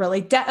debt, or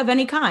really debt of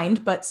any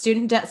kind, but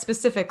student debt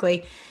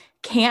specifically,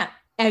 can't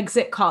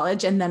exit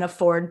college and then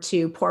afford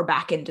to pour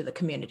back into the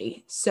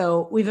community.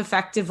 So we've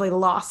effectively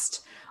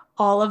lost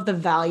all of the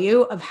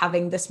value of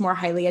having this more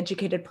highly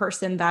educated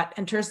person that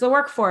enters the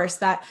workforce,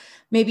 that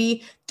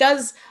maybe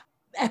does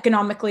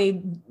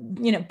economically,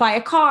 buy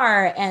a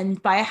car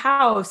and buy a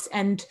house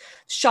and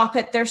shop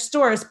at their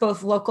stores,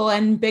 both local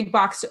and big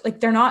box.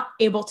 They're not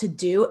able to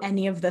do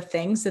any of the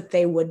things that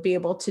they would be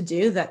able to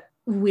do, that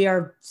we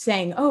are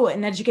saying, oh,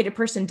 an educated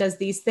person does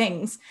these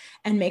things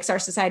and makes our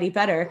society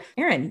better.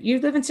 Aaron, you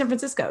live in San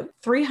Francisco,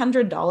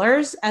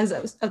 $300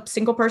 as a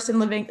single person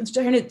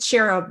trying to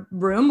share a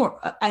room or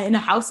in a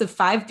house of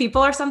 5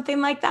 people or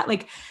something like that.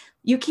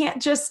 You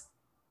can't just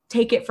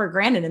take it for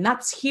granted. And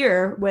that's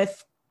here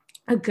with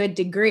a good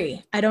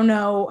degree. I don't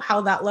know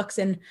how that looks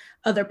in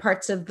other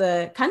parts of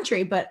the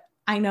country, but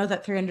I know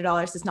that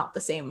 $300 is not the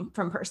same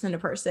from person to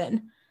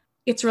person.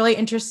 It's really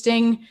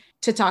interesting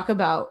to talk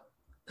about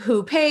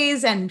who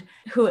pays and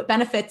who it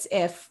benefits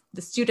if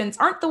the students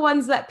aren't the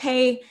ones that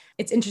pay.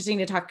 It's interesting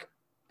to talk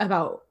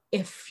about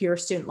if your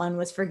student loan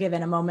was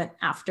forgiven a moment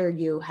after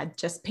you had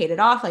just paid it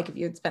off, like if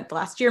you had spent the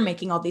last year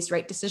making all these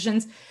right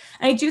decisions.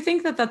 And I do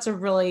think that that's a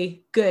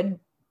really good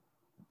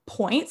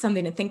point,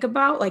 something to think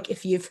about. Like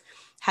if you've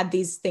had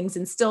these things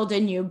instilled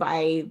in you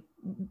by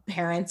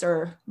parents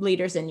or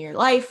leaders in your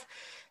life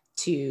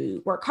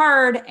to work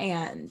hard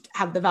and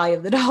have the value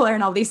of the dollar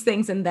and all these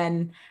things, and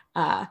then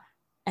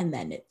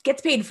it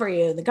gets paid for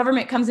you, the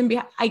government comes in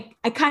behind.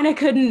 I kind of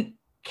couldn't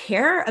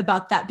care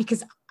about that,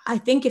 because I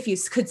think if you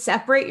could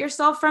separate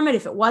yourself from it,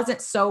 if it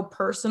wasn't so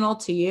personal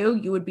to you,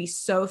 you would be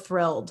so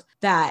thrilled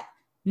that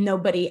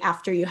nobody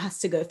after you has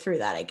to go through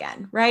that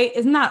again, right?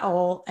 Isn't that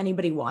all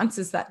anybody wants,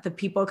 is that the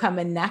people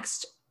coming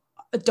next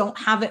don't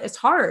have it as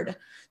hard,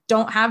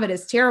 don't have it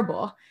as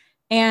terrible.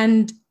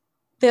 And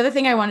the other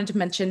thing I wanted to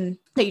mention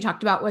that you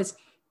talked about was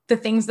the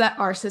things that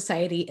our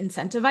society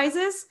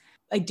incentivizes.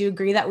 I do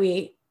agree that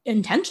we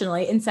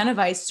intentionally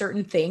incentivize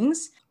certain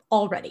things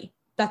already.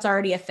 That's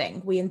already a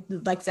thing. We,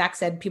 like Zach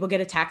said, people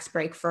get a tax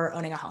break for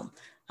owning a home.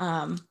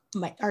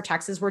 Our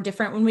taxes were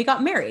different when we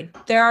got married.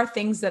 There are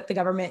things that the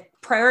government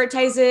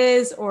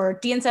prioritizes or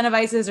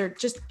de-incentivizes or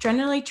just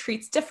generally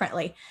treats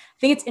differently. I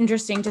think it's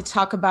interesting to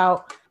talk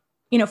about,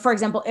 for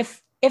example,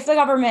 if the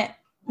government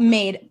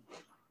made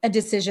a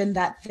decision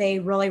that they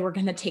really were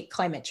going to take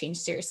climate change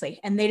seriously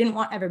and they didn't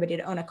want everybody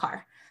to own a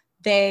car,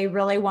 they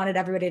really wanted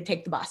everybody to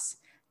take the bus,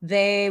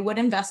 they would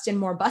invest in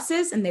more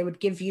buses and they would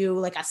give you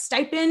like a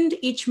stipend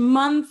each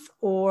month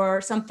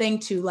or something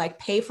to like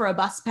pay for a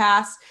bus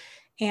pass.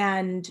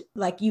 And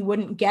like you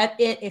wouldn't get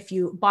it if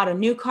you bought a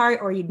new car,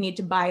 or you'd need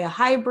to buy a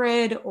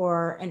hybrid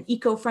or an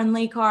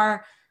eco-friendly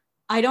car.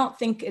 I don't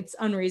think it's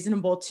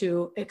unreasonable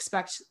to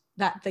expect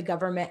that the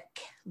government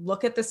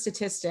look at the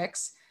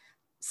statistics,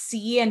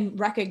 see and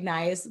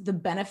recognize the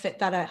benefit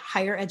that a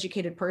higher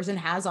educated person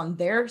has on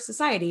their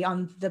society,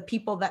 on the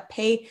people that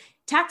pay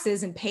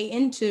taxes and pay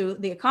into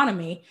the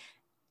economy,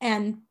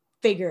 and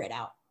figure it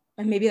out.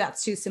 And maybe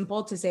that's too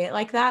simple to say it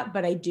like that,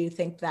 but I do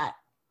think that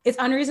it's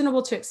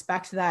unreasonable to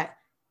expect that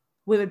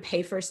we would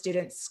pay for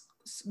students'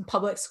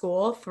 public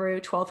school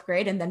through 12th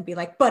grade and then be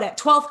like, but at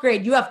 12th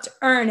grade, you have to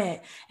earn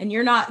it and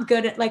you're not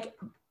good at, like,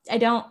 I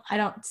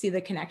don't see the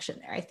connection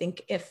there. I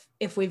think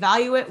if we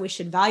value it, we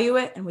should value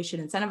it and we should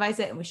incentivize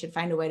it and we should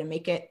find a way to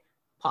make it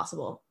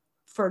possible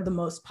for the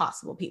most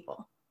possible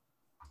people.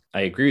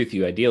 I agree with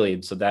you ideally.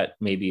 And so that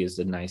maybe is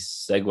a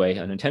nice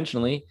segue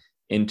unintentionally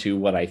into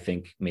what I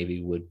think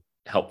maybe would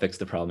help fix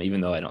the problem,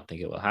 even though I don't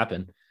think it will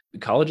happen.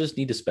 Colleges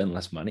need to spend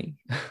less money.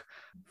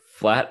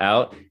 Flat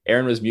out.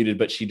 Erin was muted,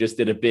 but she just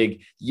did a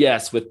big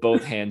yes with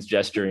both hands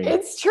gesturing.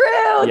 It's true.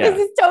 Yeah.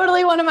 This is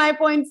totally one of my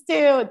points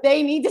too.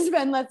 They need to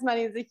spend less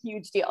money. Is a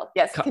huge deal.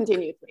 Yes,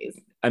 continue, please.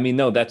 I mean,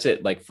 no, that's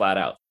it. Like flat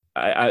out.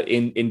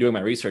 In doing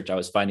my research, I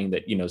was finding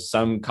that,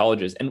 some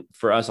colleges, and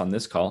for us on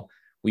this call,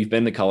 we've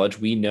been to college.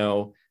 We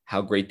know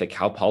how great the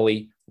Cal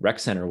Poly Rec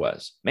Center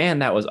was. Man,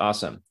 that was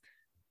awesome.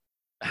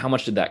 How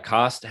much did that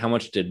cost? How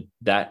much did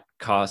that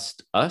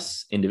cost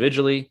us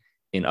individually?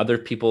 In other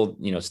people,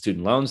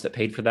 student loans that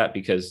paid for that,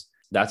 because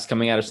that's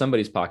coming out of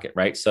somebody's pocket,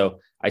 right? So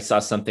I saw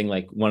something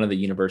like one of the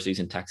universities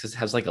in Texas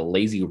has like a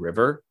lazy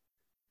river.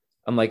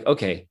 I'm like,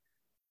 okay,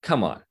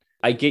 come on.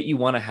 I get you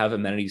want to have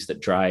amenities that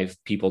drive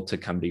people to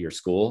come to your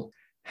school.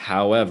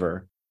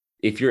 However,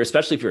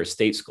 especially if you're a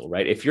state school,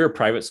 right? If you're a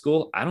private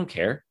school, I don't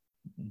care.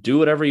 Do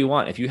whatever you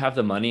want. If you have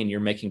the money and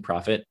you're making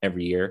profit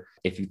every year,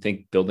 if you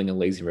think building a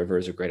lazy river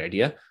is a great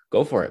idea,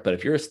 go for it. But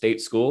if you're a state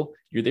school,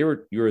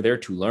 you're there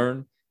to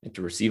learn and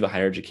to receive a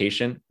higher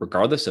education,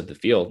 regardless of the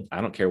field.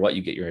 I don't care what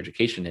you get your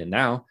education in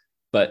now,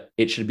 but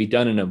it should be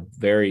done in a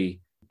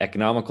very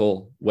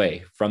economical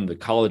way from the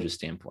college's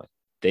standpoint.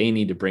 They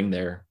need to bring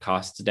their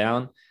costs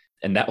down,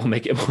 and that will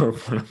make it more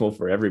affordable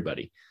for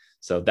everybody.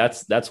 So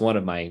that's one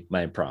of my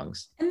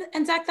prongs.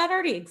 And Zach, that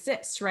already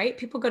exists, right?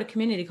 People go to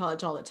community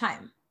college all the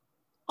time.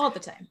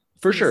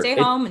 For sure. Stay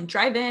home and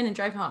drive in and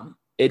drive home.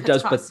 It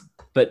does,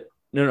 but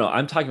no,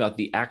 I'm talking about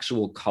the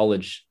actual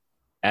college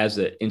as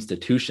an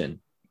institution.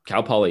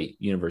 Cal Poly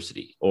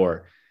University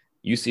or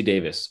UC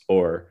Davis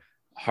or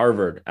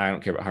Harvard. I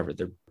don't care about Harvard.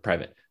 They're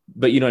private,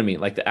 but you know what I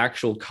mean? Like the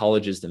actual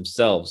colleges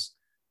themselves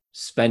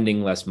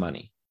spending less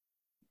money,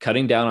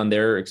 cutting down on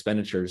their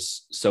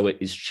expenditures so it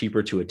is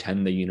cheaper to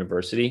attend the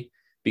university.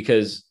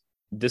 Because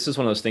this is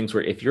one of those things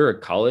where if you're a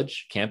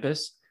college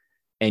campus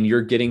and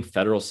you're getting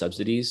federal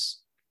subsidies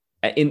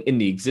in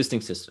the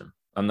existing system,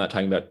 I'm not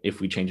talking about if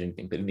we change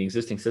anything, but in the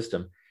existing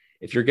system,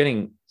 if you're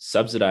getting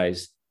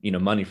subsidized,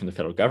 money from the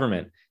federal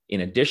government, in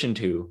addition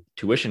to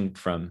tuition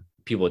from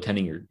people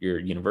attending your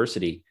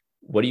university,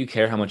 what do you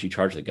care how much you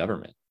charge the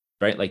government,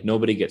 right? Like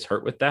nobody gets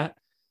hurt with that.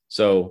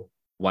 So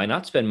why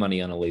not spend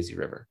money on a lazy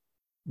river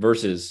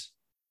versus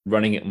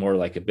running it more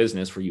like a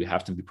business where you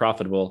have to be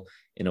profitable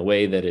in a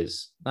way that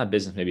is not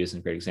business, maybe isn't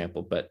a great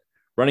example, but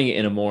running it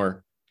in a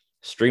more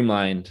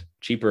streamlined,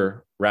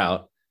 cheaper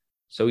route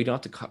so we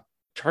don't have to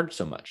charge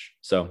so much.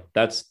 So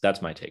that's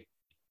my take.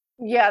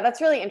 Yeah, that's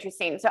really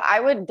interesting. So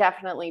I would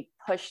definitely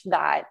push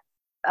that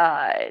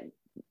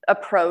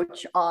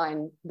approach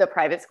on the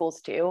private schools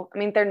too. I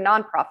mean, they're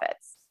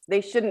nonprofits. They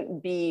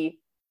shouldn't be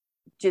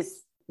just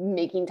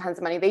making tons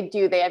of money.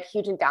 They have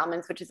huge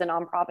endowments, which is a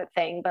nonprofit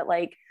thing, but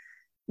like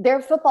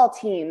their football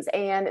teams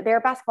and their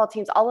basketball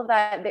teams, all of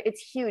that,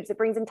 it's huge. It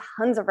brings in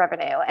tons of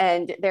revenue,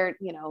 and they're,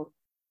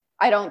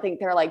 I don't think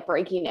they're like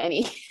breaking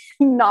any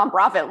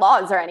nonprofit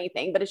laws or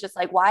anything, but it's just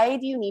like, why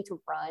do you need to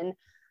run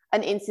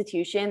an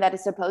institution that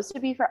is supposed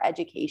to be for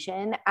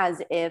education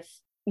as if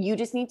you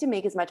just need to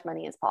make as much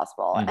money as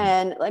possible? Mm-hmm.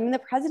 And I mean, the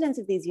presidents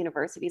of these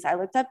universities, I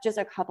looked up just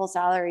a couple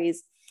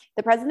salaries.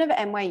 The president of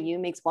NYU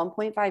makes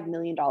 $1.5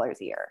 million a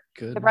year.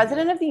 Good. The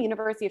president of the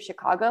University of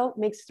Chicago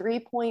makes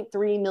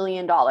 $3.3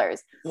 million.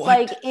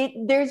 Like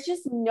there's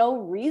just no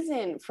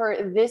reason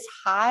for this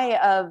high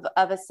of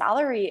a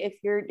salary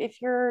if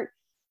you're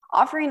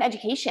offering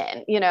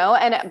education,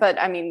 but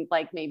I mean,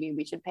 like maybe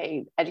we should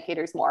pay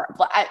educators more,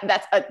 but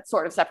that's a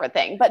sort of separate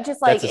thing. But just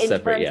like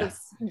in terms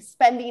of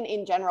spending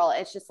in general,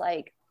 it's just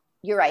like,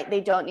 you're right.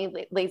 They don't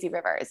need lazy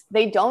rivers.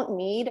 They don't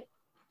need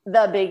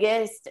the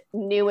biggest,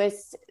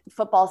 newest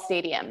football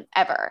stadium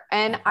ever.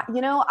 And,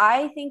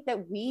 I think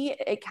that we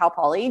at Cal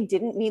Poly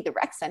didn't need the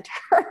rec center.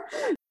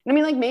 I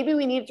mean, like maybe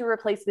we needed to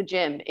replace the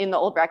gym in the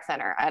old rec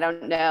center. I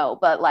don't know.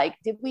 But like,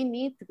 did we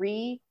need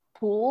 3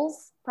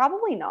 pools?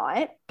 Probably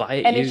not.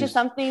 It's just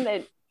something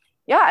that,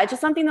 it's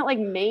just something that like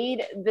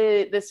made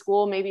the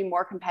school maybe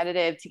more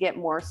competitive to get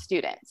more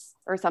students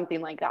or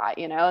something like that,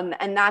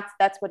 and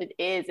that's what it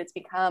is. It's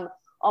become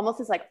almost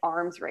this like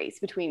arms race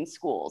between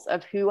schools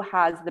of who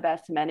has the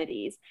best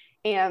amenities.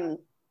 And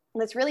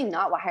that's really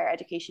not what higher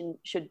education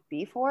should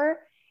be for.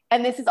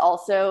 And this is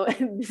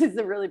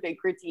a really big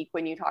critique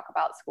when you talk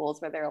about schools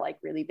where they're like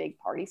really big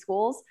party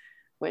schools,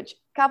 which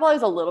Cal Poly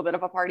is a little bit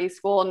of a party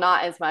school,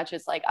 not as much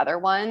as like other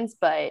ones.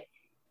 But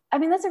I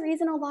mean, that's a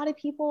reason a lot of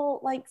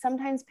people like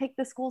sometimes pick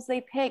the schools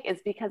they pick, is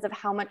because of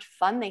how much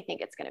fun they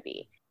think it's going to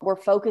be. We're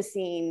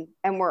focusing,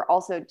 and we're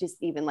also just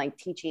even like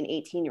teaching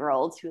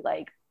 18-year-olds who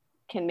like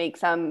can make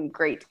some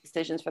great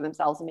decisions for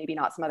themselves and maybe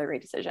not some other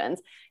great decisions,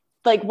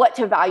 like what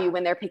to value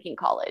when they're picking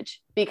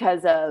college,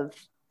 because of,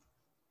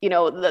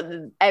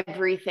 the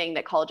everything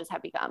that colleges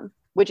have become,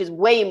 which is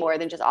way more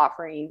than just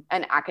offering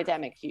an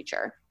academic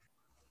future.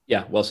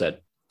 Yeah, well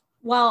said.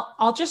 Well,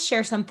 I'll just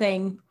share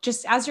something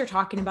just as you're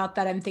talking about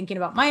that. I'm thinking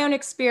about my own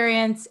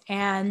experience,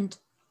 and,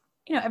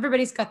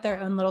 everybody's got their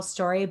own little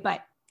story.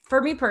 But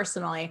for me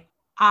personally,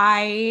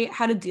 I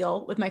had a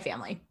deal with my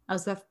family. I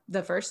was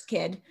the first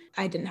kid.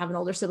 I didn't have an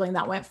older sibling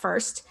that went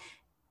first.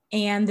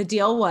 And the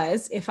deal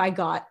was, if I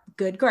got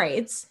good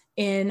grades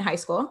in high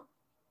school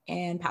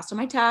and passed on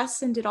my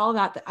tests and did all of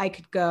that I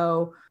could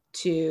go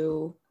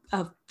to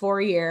a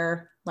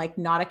 4-year, like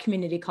not a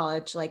community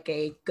college, like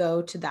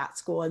go to that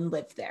school and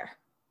live there.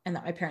 And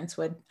that my parents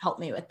would help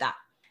me with that.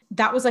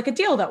 That was like a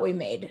deal that we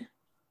made.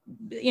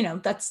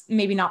 That's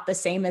maybe not the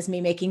same as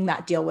me making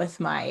that deal with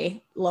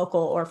my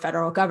local or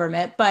federal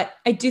government, but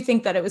I do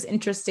think that it was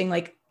interesting.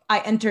 Like I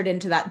entered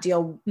into that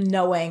deal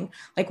knowing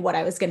like what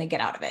I was going to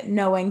get out of it,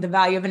 knowing the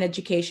value of an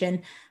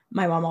education.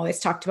 My mom always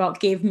talked about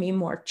gave me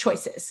more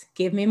choices,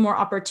 gave me more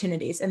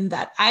opportunities, and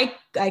that I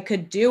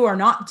could do or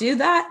not do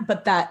that,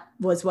 but that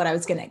was what I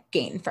was going to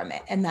gain from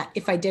it. And that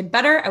if I did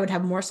better, I would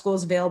have more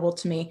schools available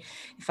to me.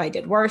 If I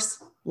did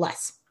worse,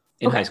 less.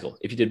 In high school.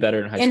 If you did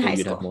better in high school,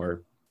 you'd have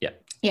more. Yeah.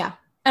 Yeah.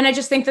 And I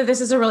just think that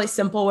this is a really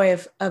simple way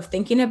of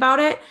thinking about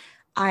it.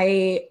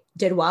 I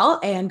did well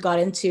and got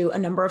into a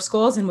number of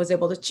schools and was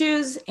able to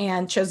choose,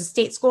 and chose a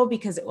state school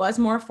because it was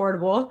more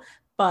affordable.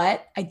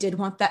 But I did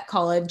want that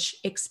college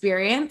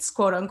experience,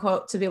 quote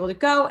unquote, to be able to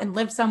go and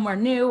live somewhere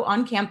new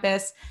on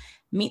campus,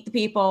 meet the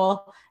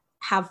people,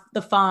 have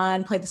the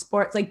fun, play the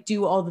sports, like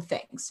do all the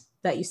things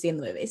that you see in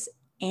the movies.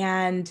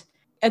 And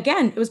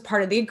again, it was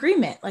part of the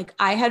agreement. Like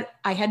I had,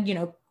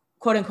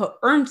 quote unquote,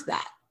 earned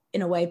that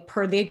in a way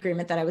per the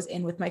agreement that I was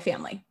in with my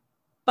family.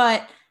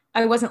 But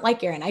I wasn't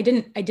like Erin. I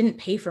didn't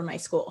pay for my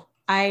school.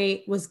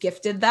 I was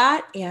gifted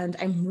that, and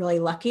I'm really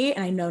lucky.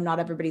 And I know not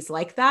everybody's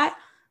like that.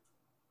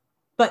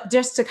 But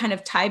just to kind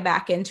of tie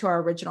back into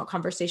our original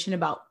conversation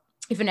about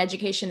if an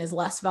education is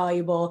less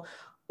valuable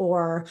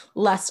or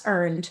less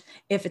earned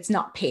if it's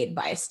not paid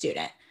by a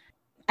student.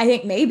 I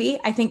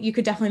think you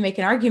could definitely make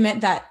an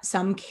argument that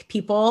some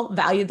people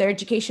value their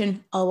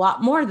education a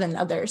lot more than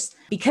others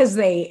because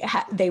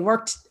they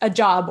worked a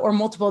job or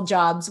multiple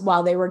jobs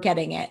while they were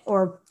getting it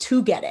or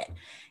to get it.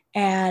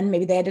 And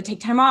maybe they had to take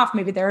time off.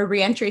 Maybe they're a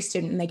reentry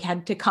student and they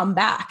had to come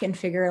back and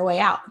figure a way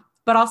out.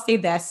 But I'll say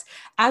this,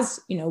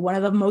 as one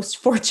of the most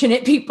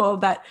fortunate people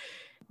that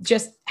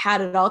just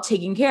had it all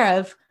taken care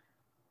of,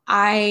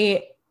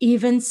 I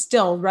even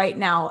still right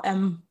now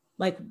am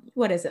like,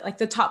 what is it? Like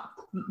the top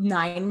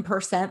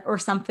 9% or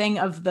something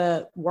of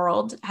the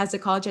world has a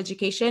college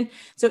education.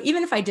 So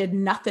even if I did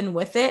nothing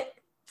with it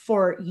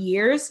for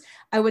years,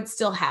 I would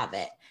still have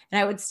it. And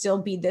I would still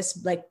be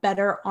this like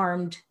better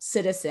armed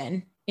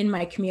citizen in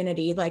my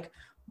community, like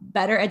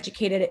better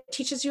educated. It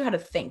teaches you how to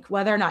think,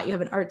 whether or not you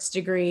have an arts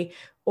degree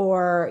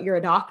or you're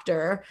a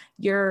doctor.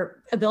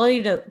 Your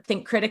ability to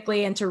think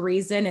critically and to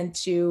reason and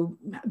to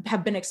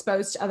have been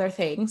exposed to other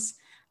things,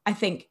 I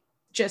think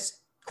just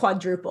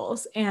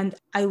quadruples. And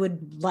I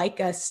would like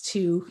us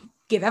to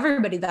give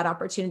everybody that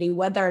opportunity,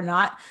 whether or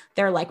not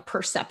their like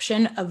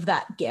perception of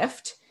that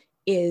gift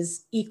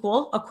is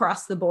equal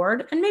across the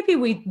board. And maybe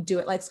we do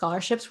it like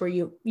scholarships where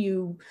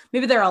you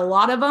maybe there are a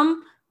lot of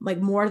them, like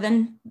more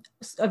than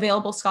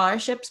available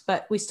scholarships,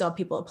 but we still have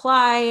people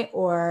apply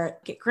or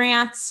get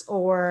grants,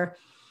 or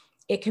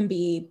it can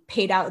be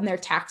paid out in their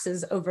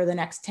taxes over the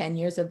next 10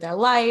 years of their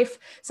life,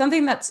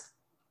 something that's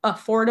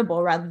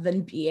affordable rather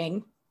than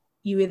being,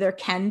 you either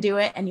can do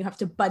it and you have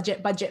to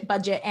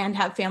budget and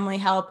have family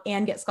help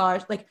and get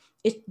scholars. Like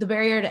the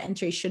barrier to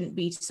entry shouldn't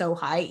be so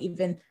high.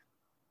 Even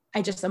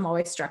I'm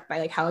always struck by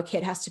like how a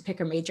kid has to pick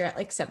a major at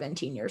like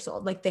 17 years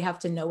old. Like they have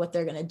to know what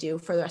they're going to do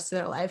for the rest of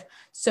their life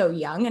so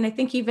young. And I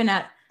think even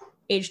at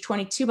age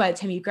 22, by the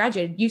time you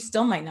graduated, you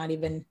still might not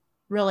even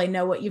really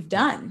know what you've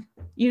done.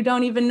 You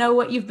don't even know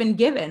what you've been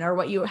given or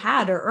what you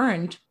had or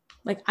earned.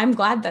 Like, I'm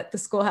glad that the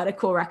school had a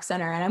cool rec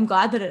center, and I'm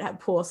glad that it had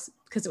pools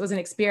because it was an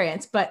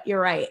experience, but you're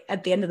right.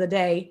 At the end of the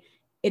day,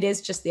 it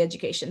is just the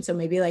education. So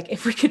maybe like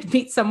if we could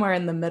meet somewhere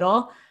in the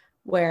middle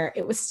where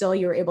it was still,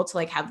 you were able to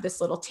like have this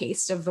little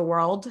taste of the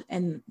world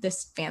in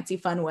this fancy,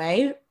 fun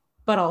way,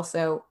 but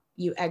also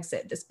you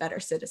exit this better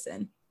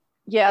citizen.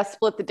 Yeah.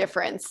 Split the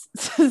difference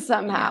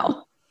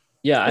somehow.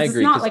 Yeah, I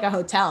agree. It's not like a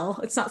hotel.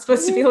 It's not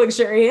supposed to be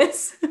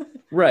luxurious.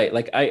 Right.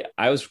 Like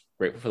I was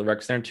grateful for the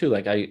rec center too.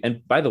 Like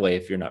and by the way,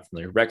 if you're not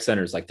familiar, rec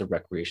center is like the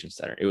recreation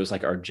center. It was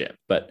like our gym,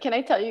 but can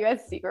I tell you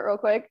guys a secret real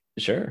quick?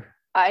 Sure.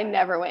 I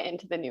never went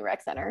into the new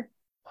rec center.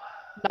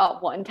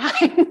 Not one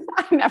time.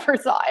 I never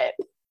saw it.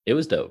 It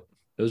was dope.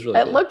 It was really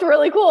It looked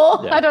really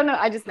cool. Yeah. I don't know.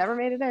 I just never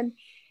made it in.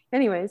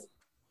 Anyways.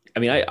 I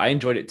mean, I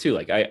enjoyed it too.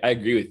 Like I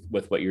agree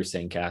with what you're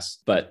saying, Cass,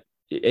 but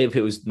if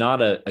it was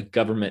not a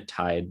government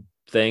tied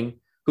thing,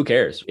 who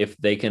cares? If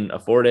they can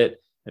afford it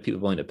and people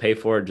are willing to pay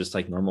for it, just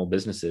like normal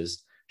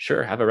businesses,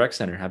 sure, have a rec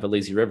center, have a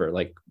lazy river,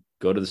 like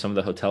go to some of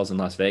the hotels in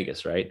Las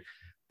Vegas, right?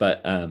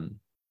 But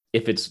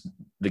if it's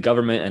the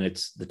government and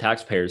it's the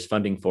taxpayers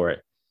funding for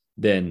it,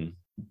 then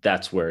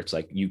that's where it's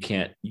like you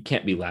can't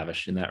be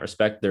lavish in that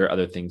respect. There are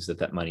other things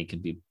that money can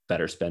be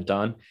better spent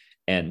on,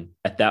 and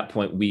at that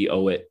point, we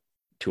owe it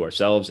to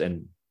ourselves,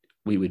 and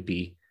we would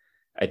be,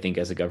 I think,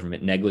 as a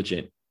government,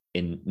 negligent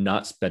in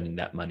not spending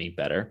that money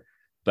better.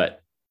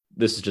 But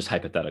this is just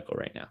hypothetical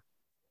right now.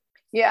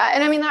 Yeah.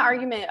 And I mean, that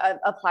argument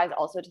applies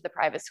also to the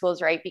private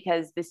schools, right?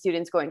 Because the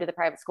students going to the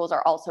private schools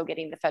are also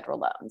getting the federal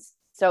loans.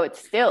 So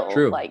it's still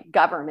True. Like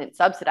government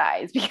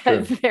subsidized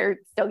because True. They're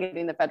still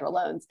getting the federal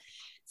loans.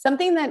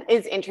 Something that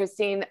is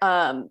interesting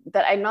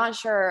that I'm not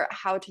sure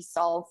how to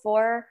solve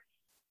for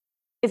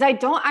is I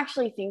don't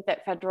actually think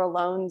that federal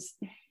loans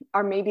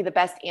are maybe the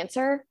best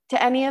answer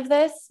to any of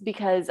this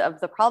because of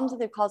the problems that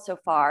they've caused so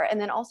far. And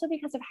then also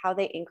because of how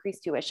they increase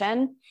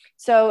tuition.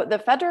 So the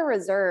Federal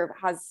Reserve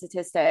has a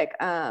statistic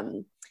that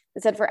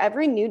said for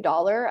every new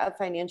dollar of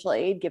financial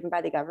aid given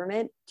by the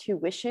government,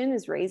 tuition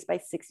is raised by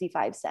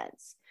 65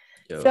 cents.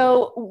 Yo.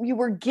 So we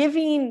were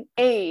giving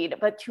aid,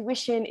 but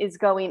tuition is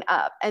going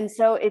up. And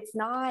so it's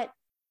not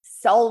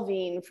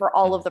solving for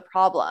all of the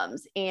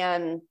problems.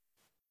 And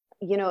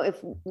you know, if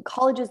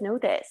colleges know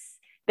this,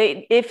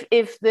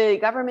 if the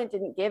government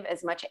didn't give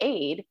as much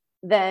aid,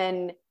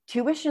 then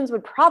tuitions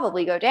would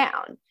probably go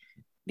down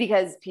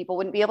because people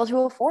wouldn't be able to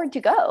afford to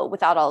go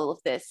without all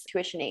of this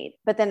tuition aid.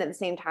 But then at the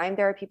same time,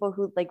 there are people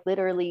who like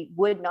literally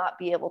would not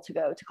be able to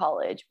go to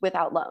college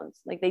without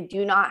loans. Like they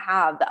do not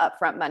have the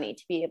upfront money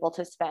to be able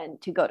to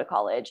spend to go to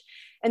college.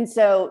 And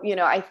so, you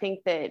know, I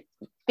think that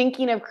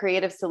thinking of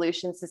creative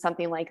solutions to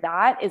something like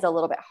that is a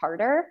little bit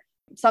harder.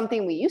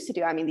 Something we used to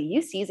do. I mean, the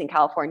UCs in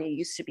California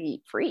used to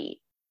be free.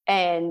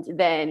 And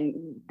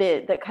then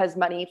because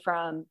money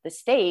from the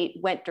state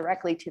went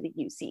directly to the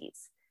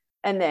UCs.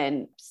 And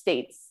then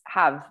states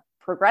have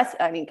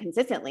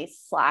consistently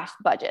slashed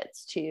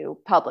budgets to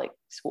public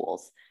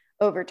schools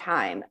over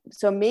time.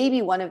 So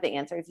maybe one of the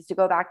answers is to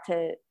go back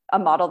to a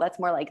model that's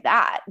more like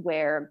that,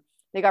 where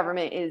the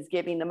government is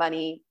giving the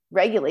money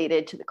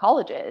regulated to the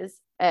colleges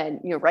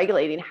and, you know,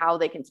 regulating how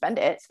they can spend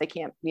it. So they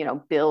can't, you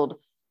know, build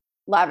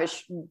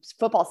lavish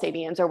football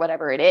stadiums or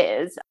whatever it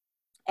is,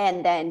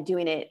 and then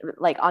doing it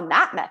like on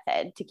that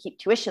method to keep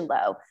tuition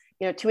low.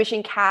 You know,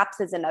 tuition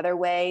caps is another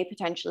way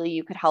potentially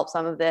you could help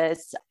some of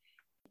this.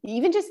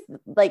 Even just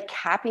like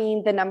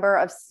capping the number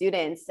of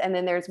students, and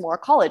then there's more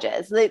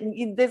colleges.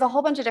 There's a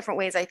whole bunch of different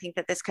ways I think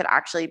that this could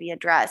actually be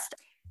addressed.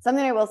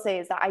 Something I will say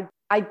is that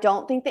I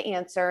don't think the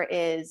answer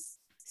is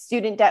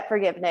student debt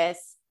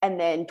forgiveness and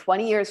then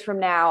 20 years from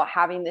now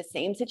having the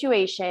same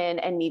situation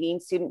and needing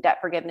student debt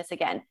forgiveness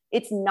again.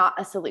 It's not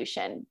a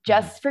solution.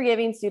 Just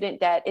forgiving student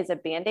debt is a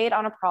Band-Aid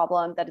on a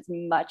problem that is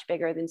much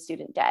bigger than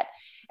student debt.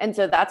 And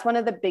so that's one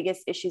of the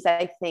biggest issues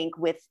I think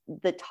with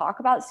the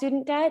talk about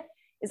student debt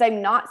is I'm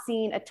not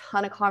seeing a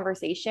ton of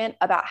conversation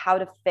about how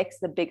to fix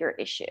the bigger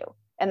issue.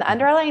 And the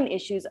underlying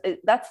issues,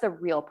 that's the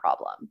real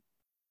problem.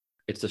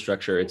 It's the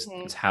structure.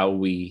 It's how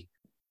we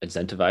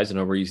incentivize. I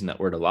know we're using that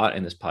word a lot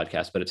in this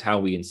podcast, but it's how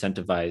we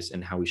incentivize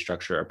and how we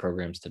structure our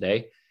programs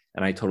today.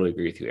 And I totally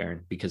agree with you,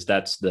 Aaron, because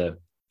that's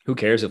who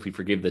cares if we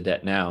forgive the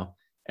debt now?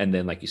 And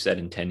then, like you said,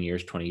 in 10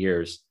 years, 20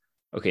 years,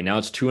 Okay, now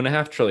it's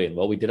 2.5 trillion.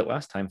 Well, we did it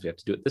last time, so we have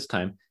to do it this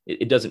time.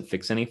 It doesn't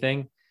fix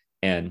anything.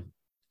 And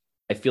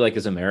I feel like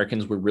as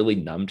Americans, we're really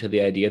numb to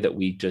the idea that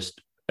we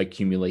just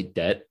accumulate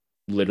debt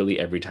literally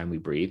every time we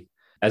breathe.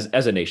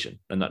 As a nation,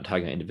 I'm not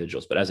talking about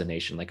individuals, but as a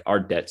nation, like our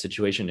debt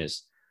situation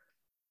is,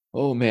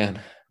 oh man,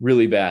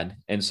 really bad.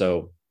 And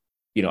so,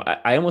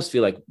 I almost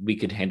feel like we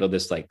could handle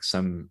this like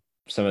some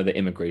of the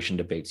immigration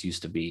debates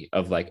used to be,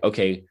 of like,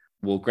 okay,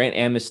 we'll grant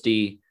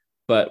amnesty,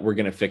 but we're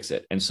going to fix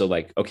it. And so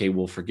like, okay,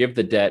 we'll forgive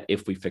the debt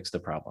if we fix the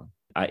problem.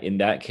 In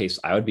that case,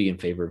 I would be in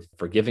favor of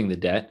forgiving the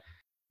debt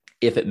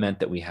if it meant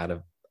that we had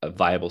a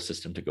viable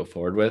system to go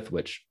forward with,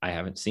 which I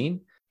haven't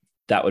seen.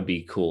 That would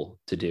be cool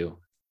to do.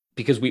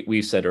 Because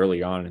we said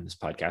earlier on in this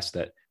podcast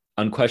that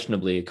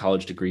unquestionably a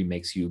college degree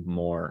makes you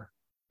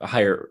a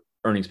higher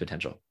earnings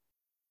potential.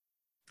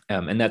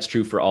 And that's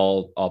true for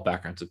all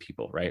backgrounds of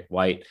people, right?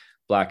 White,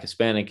 Black,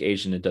 Hispanic,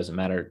 Asian, it doesn't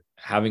matter.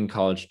 Having a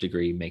college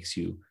degree makes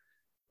you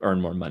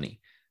earn more money,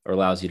 or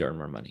allows you to earn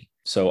more money.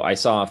 So I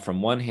saw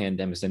from one hand,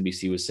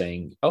 MSNBC was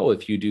saying, oh,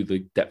 if you do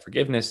the debt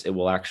forgiveness, it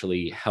will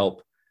actually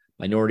help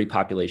minority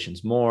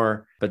populations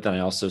more. But then I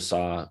also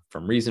saw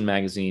from Reason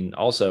Magazine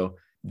also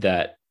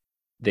that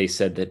they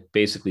said that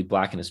basically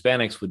Black and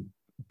Hispanics would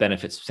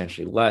benefit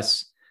substantially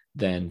less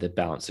than the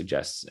balance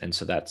suggests. And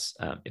so that's,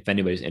 if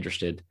anybody's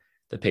interested,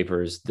 the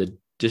paper is The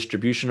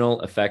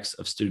Distributional Effects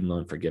of Student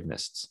Loan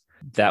Forgiveness.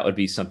 That would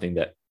be something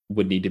that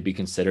would need to be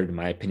considered, in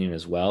my opinion,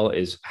 as well,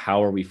 is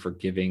how are we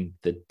forgiving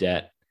the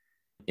debt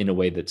in a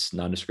way that's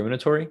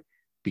non-discriminatory,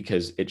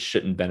 because it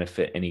shouldn't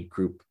benefit any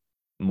group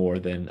more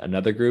than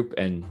another group.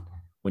 And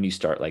when you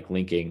start like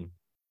linking,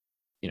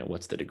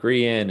 what's the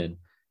degree in and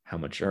how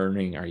much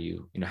earning are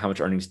you, how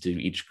much earnings do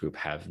each group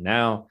have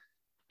now,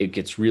 it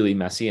gets really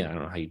messy. And I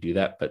don't know how you do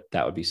that, but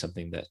that would be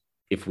something that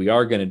if we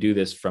are going to do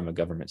this from a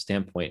government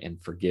standpoint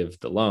and forgive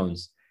the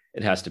loans,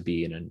 it has to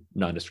be in a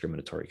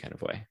non-discriminatory kind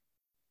of way.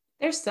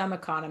 There's some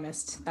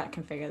economists that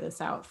can figure this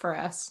out for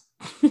us.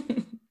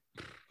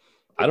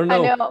 I don't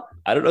know.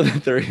 I don't know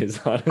that there is,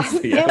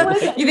 honestly. You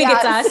think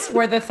it's us?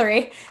 We're the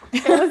three.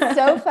 It was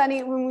so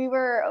funny when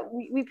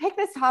we picked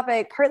this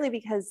topic partly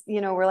because,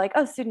 we're like,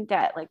 oh, student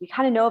debt. Like we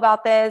kind of know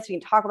about this. We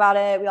can talk about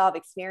it. We all have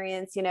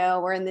experience,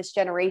 we're in this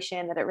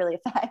generation that it really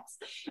affects.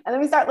 And then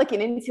we start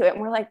looking into it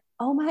and we're like,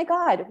 oh my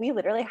God, we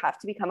literally have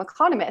to become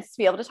economists to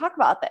be able to talk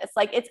about this.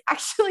 Like it's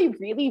actually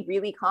really,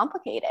 really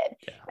complicated.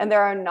 Yeah. And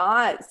there are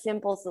not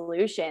simple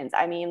solutions.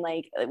 I mean,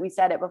 like we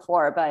said it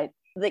before, but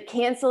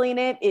canceling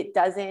it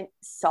doesn't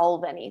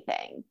solve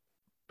anything.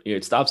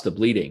 It stops the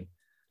bleeding.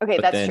 Okay,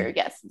 that's true.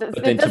 Yes.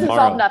 It doesn't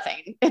solve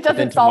nothing. It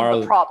doesn't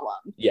solve the problem.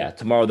 Yeah.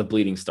 Tomorrow the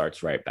bleeding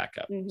starts right back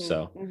up. Mm-hmm,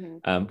 so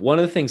one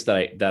of the things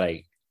that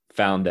I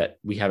found that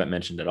we haven't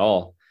mentioned at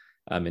all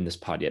in this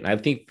pod yet, and I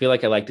feel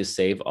like I like to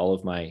save all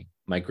of my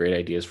great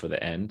ideas for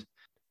the end.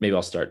 Maybe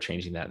I'll start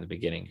changing that in the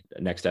beginning,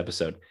 next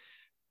episode.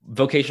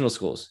 Vocational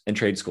schools and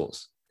trade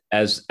schools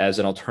as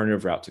an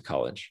alternative route to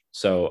college.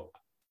 So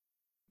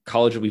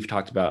college, we've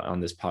talked about on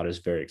this pod, is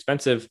very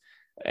expensive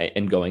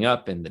and going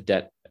up, and the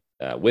debt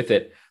with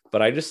it.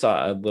 But I just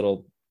saw a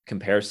little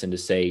comparison to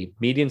say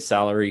median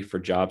salary for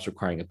jobs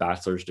requiring a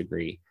bachelor's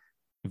degree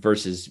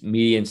versus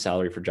median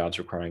salary for jobs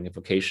requiring a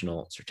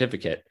vocational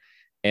certificate.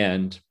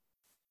 And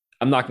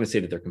I'm not going to say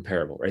that they're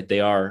comparable, right?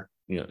 They are,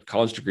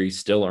 college degree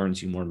still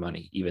earns you more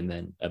money even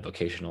than a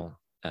vocational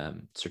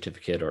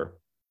certificate or,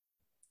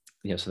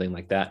 something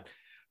like that.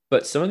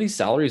 But some of these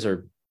salaries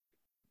are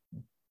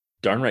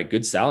darn right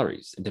good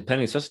salaries, and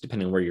especially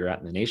depending on where you're at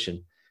in the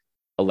nation.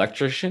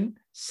 Electrician,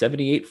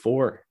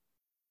 $78,400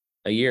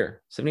 a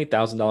year,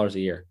 $78,000 a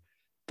year.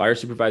 Fire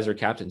supervisor,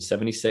 captain,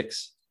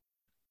 76.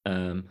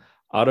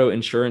 Auto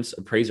insurance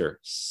appraiser,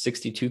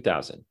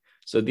 62,000.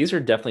 So these are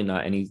definitely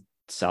not any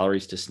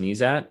salaries to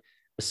sneeze at,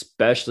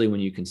 especially when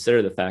you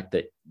consider the fact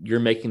that you're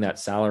making that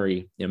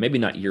salary, maybe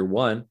not year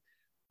one,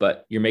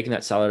 but you're making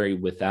that salary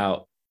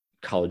without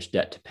college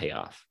debt to pay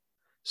off.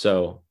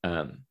 So,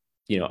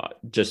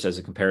 just as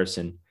a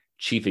comparison,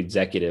 chief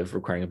executive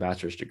requiring a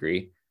bachelor's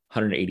degree,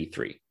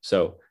 183.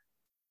 So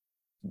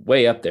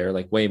way up there,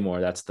 like way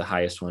more. That's the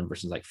highest one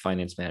versus like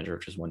finance manager,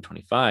 which is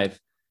 125.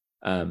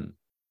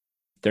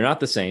 They're not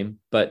the same,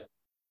 but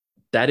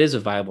that is a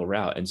viable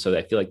route. And so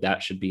I feel like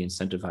that should be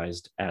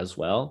incentivized as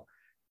well.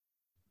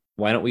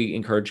 Why don't we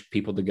encourage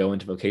people to go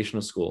into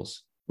vocational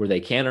schools where they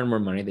can earn more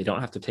money? They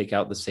don't have to take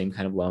out the same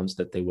kind of loans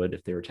that they would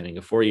if they were attending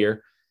a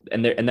 4-year.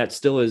 And that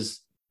still is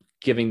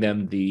giving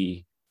them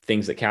the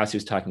things that Cassie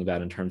was talking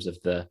about in terms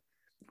of the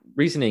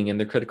reasoning and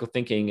the critical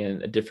thinking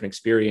and a different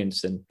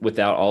experience, and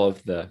without all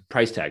of the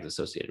price tags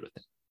associated with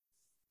it.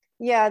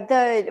 Yeah,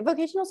 the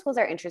vocational schools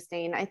are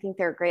interesting. I think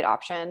they're a great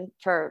option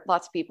for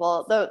lots of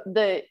people.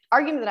 The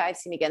argument that I've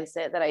seen against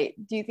it that I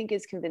do think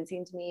is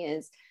convincing to me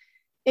is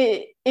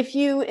if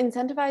you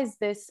incentivize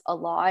this a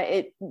lot,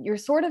 you're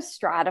sort of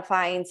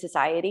stratifying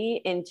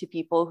society into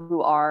people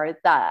who are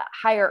the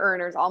higher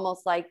earners,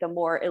 almost like the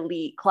more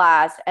elite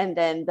class, and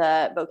then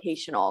the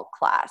vocational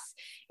class.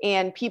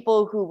 And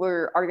people who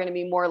are going to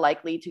be more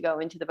likely to go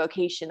into the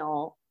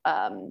vocational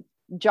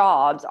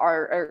jobs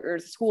or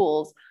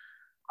schools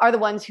are the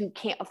ones who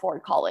can't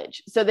afford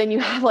college. So then you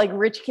have like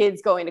rich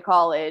kids going to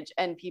college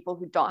and people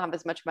who don't have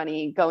as much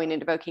money going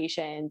into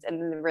vocations,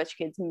 and then the rich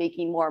kids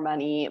making more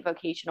money,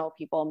 vocational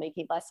people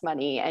making less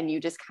money. And you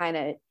just kind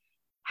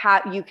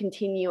of you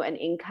continue an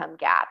income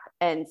gap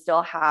and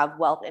still have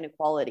wealth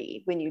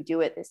inequality when you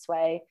do it this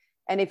way.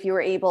 And if you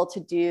were able to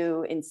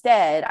do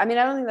instead, I mean,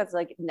 I don't think that's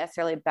like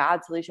necessarily a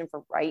bad solution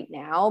for right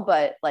now,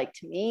 but like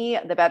to me,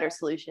 the better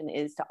solution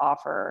is to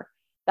offer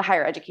the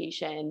higher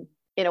education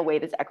in a way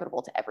that's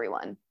equitable to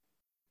everyone.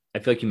 I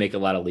feel like you make a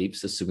lot of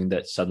leaps assuming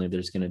that suddenly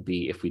there's going to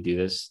be, if we do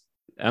this,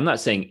 I'm not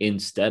saying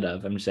instead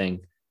of, I'm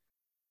saying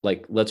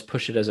like, let's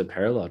push it as a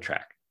parallel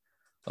track.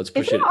 Let's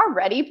push Isn't it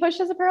already pushed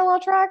as a parallel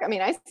track. I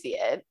mean, I see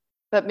it,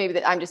 but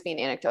maybe I'm just being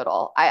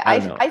anecdotal.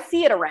 I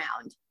see it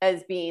around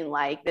as being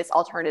like this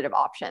alternative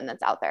option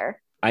that's out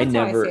there. That's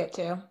how I see it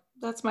too.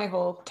 That's my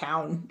whole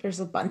town.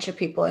 There's a bunch of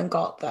people in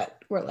Galt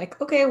that were like,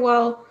 okay,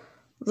 well,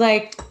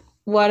 like,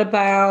 what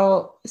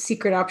about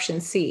secret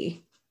option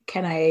C?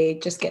 Can I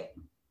just get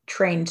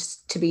trained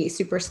to be a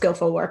super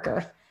skillful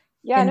worker?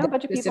 Yeah, I know a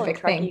bunch of people in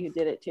Truckee who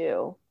did it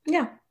too.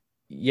 Yeah.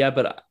 Yeah,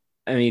 but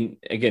I mean,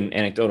 again,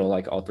 anecdotal,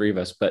 like all three of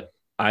us, but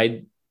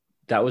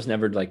that was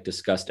never like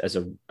discussed as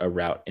a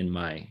route in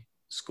my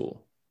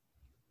school.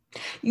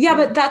 Yeah,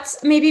 but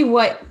that's maybe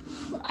what,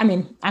 I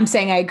mean, I'm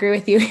saying I agree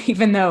with you,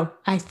 even though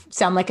I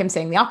sound like I'm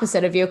saying the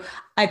opposite of you.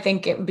 I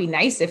think it would be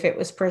nice if it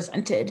was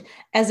presented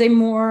as a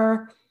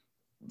more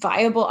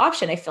viable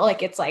option. I feel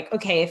like it's like,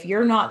 okay, if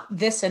you're not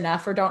this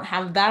enough or don't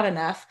have that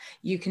enough,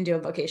 you can do a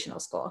vocational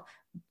school.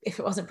 If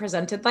it wasn't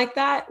presented like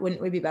that,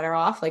 wouldn't we be better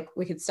off? Like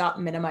we could stop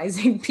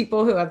minimizing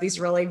people who have these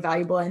really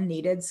valuable and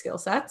needed skill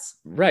sets.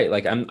 Right.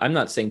 Like I'm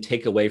not saying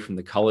take away from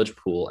the college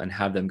pool and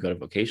have them go to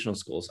vocational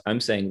schools. I'm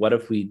saying, what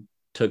if we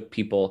took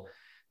people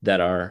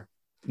that are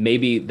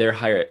maybe their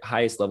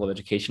highest level of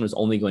education was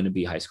only going to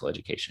be high school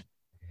education.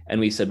 And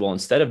we said, well,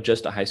 instead of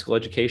just a high school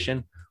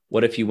education,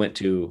 what if you went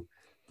to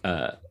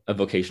a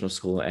vocational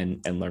school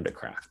and learned a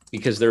craft?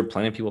 Because there are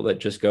plenty of people that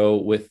just go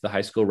with the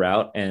high school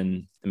route.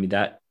 And I mean,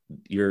 that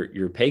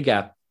your pay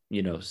gap,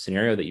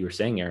 scenario that you were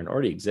saying, Aaron,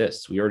 already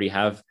exists. We already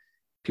have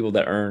people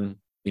that earn,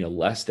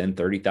 less than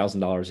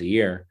 $30,000 a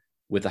year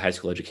with a high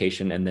school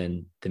education. And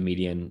then the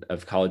median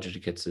of college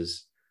educates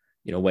is,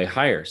 way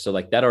higher. So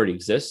like that already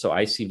exists. So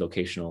I see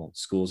vocational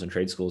schools and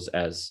trade schools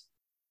as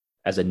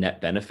a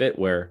net benefit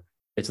where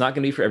it's not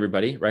going to be for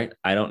everybody, right?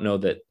 I don't know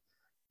that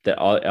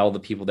all the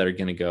people that are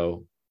going to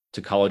go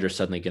to college are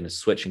suddenly going to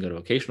switch and go to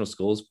vocational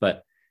schools,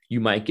 but you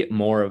might get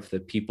more of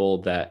the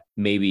people that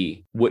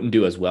maybe wouldn't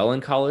do as well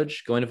in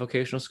college going to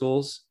vocational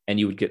schools. And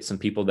you would get some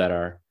people that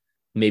are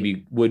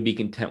maybe would be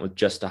content with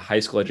just a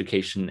high school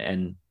education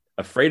and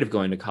afraid of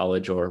going to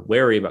college or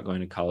wary about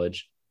going to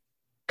college,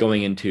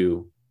 going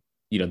into,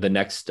 the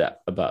next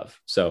step above.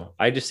 So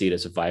I just see it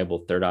as a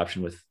viable third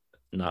option with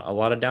not a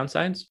lot of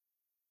downsides.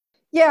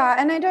 Yeah.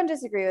 And I don't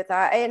disagree with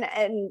that.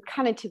 And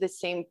kind of to the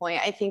same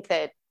point, I think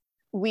that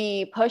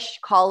we push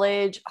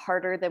college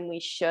harder than we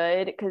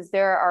should because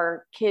there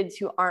are kids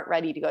who aren't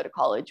ready to go to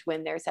college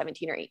when they're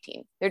 17 or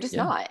 18. They're just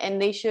not.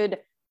 And they should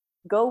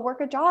go work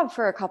a job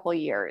for a couple of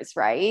years,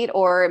 right?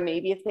 Or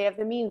maybe if they have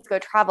the means, go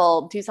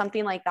travel, do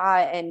something like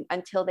that. And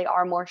until they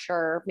are more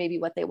sure maybe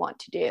what they want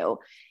to do.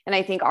 And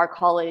I think our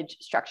college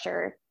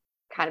structure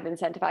kind of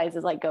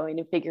incentivizes like going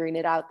and figuring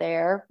it out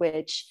there,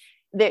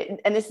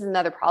 and this is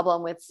another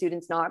problem with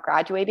students not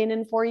graduating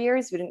in 4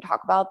 years. We didn't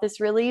talk about this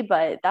really,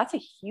 but that's a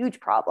huge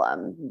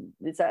problem.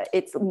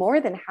 It's more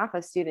than half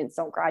of students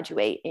don't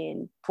graduate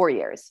in 4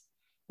 years,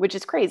 which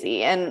is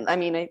crazy. And I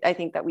mean, I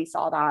think that we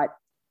saw that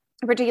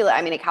in particular.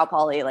 I mean, at Cal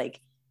Poly,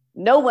 like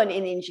no one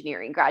in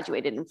engineering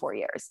graduated in 4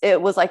 years.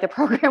 It was like the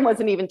program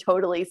wasn't even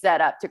totally set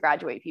up to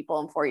graduate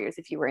people in 4 years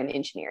if you were in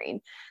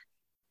engineering.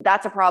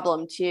 That's a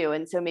problem too.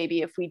 And so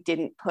maybe if we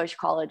didn't push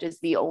college as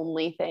the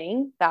only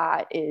thing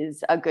that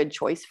is a good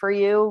choice for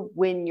you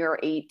when you're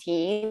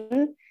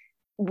 18,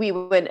 we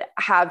would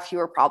have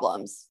fewer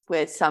problems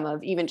with some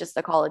of even just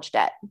the college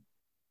debt.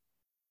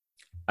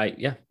 I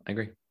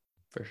agree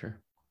for sure.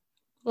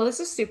 Well, this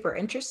is super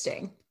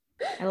interesting.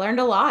 I learned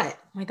a lot.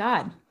 My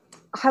God.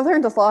 I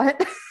learned a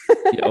lot.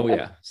 Oh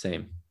yeah,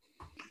 same.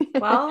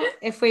 Well,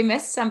 if we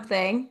missed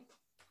something,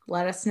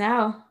 let us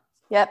know.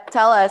 Yep,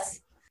 tell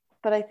us.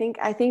 But I think,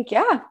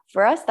 yeah,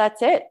 for us,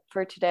 that's it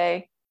for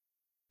today.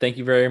 Thank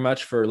you very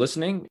much for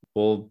listening.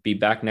 We'll be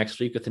back next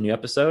week with a new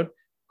episode.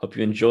 Hope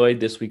you enjoyed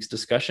this week's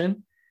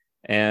discussion,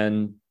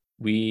 and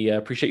we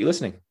appreciate you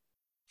listening.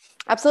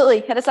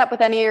 Absolutely. Hit us up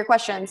with any of your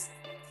questions.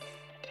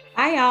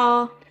 Bye,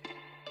 y'all.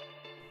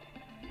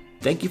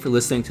 Thank you for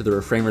listening to the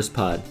Reframers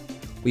Pod.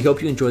 We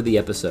hope you enjoyed the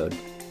episode.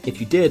 If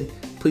you did,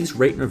 please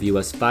rate and review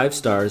us 5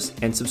 stars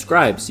and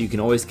subscribe so you can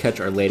always catch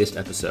our latest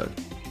episode.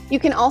 You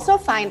can also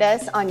find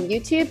us on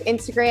YouTube,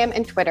 Instagram,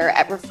 and Twitter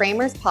at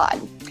Reframers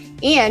Pod.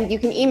 And you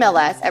can email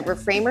us at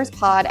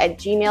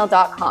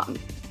reframerspod@gmail.com.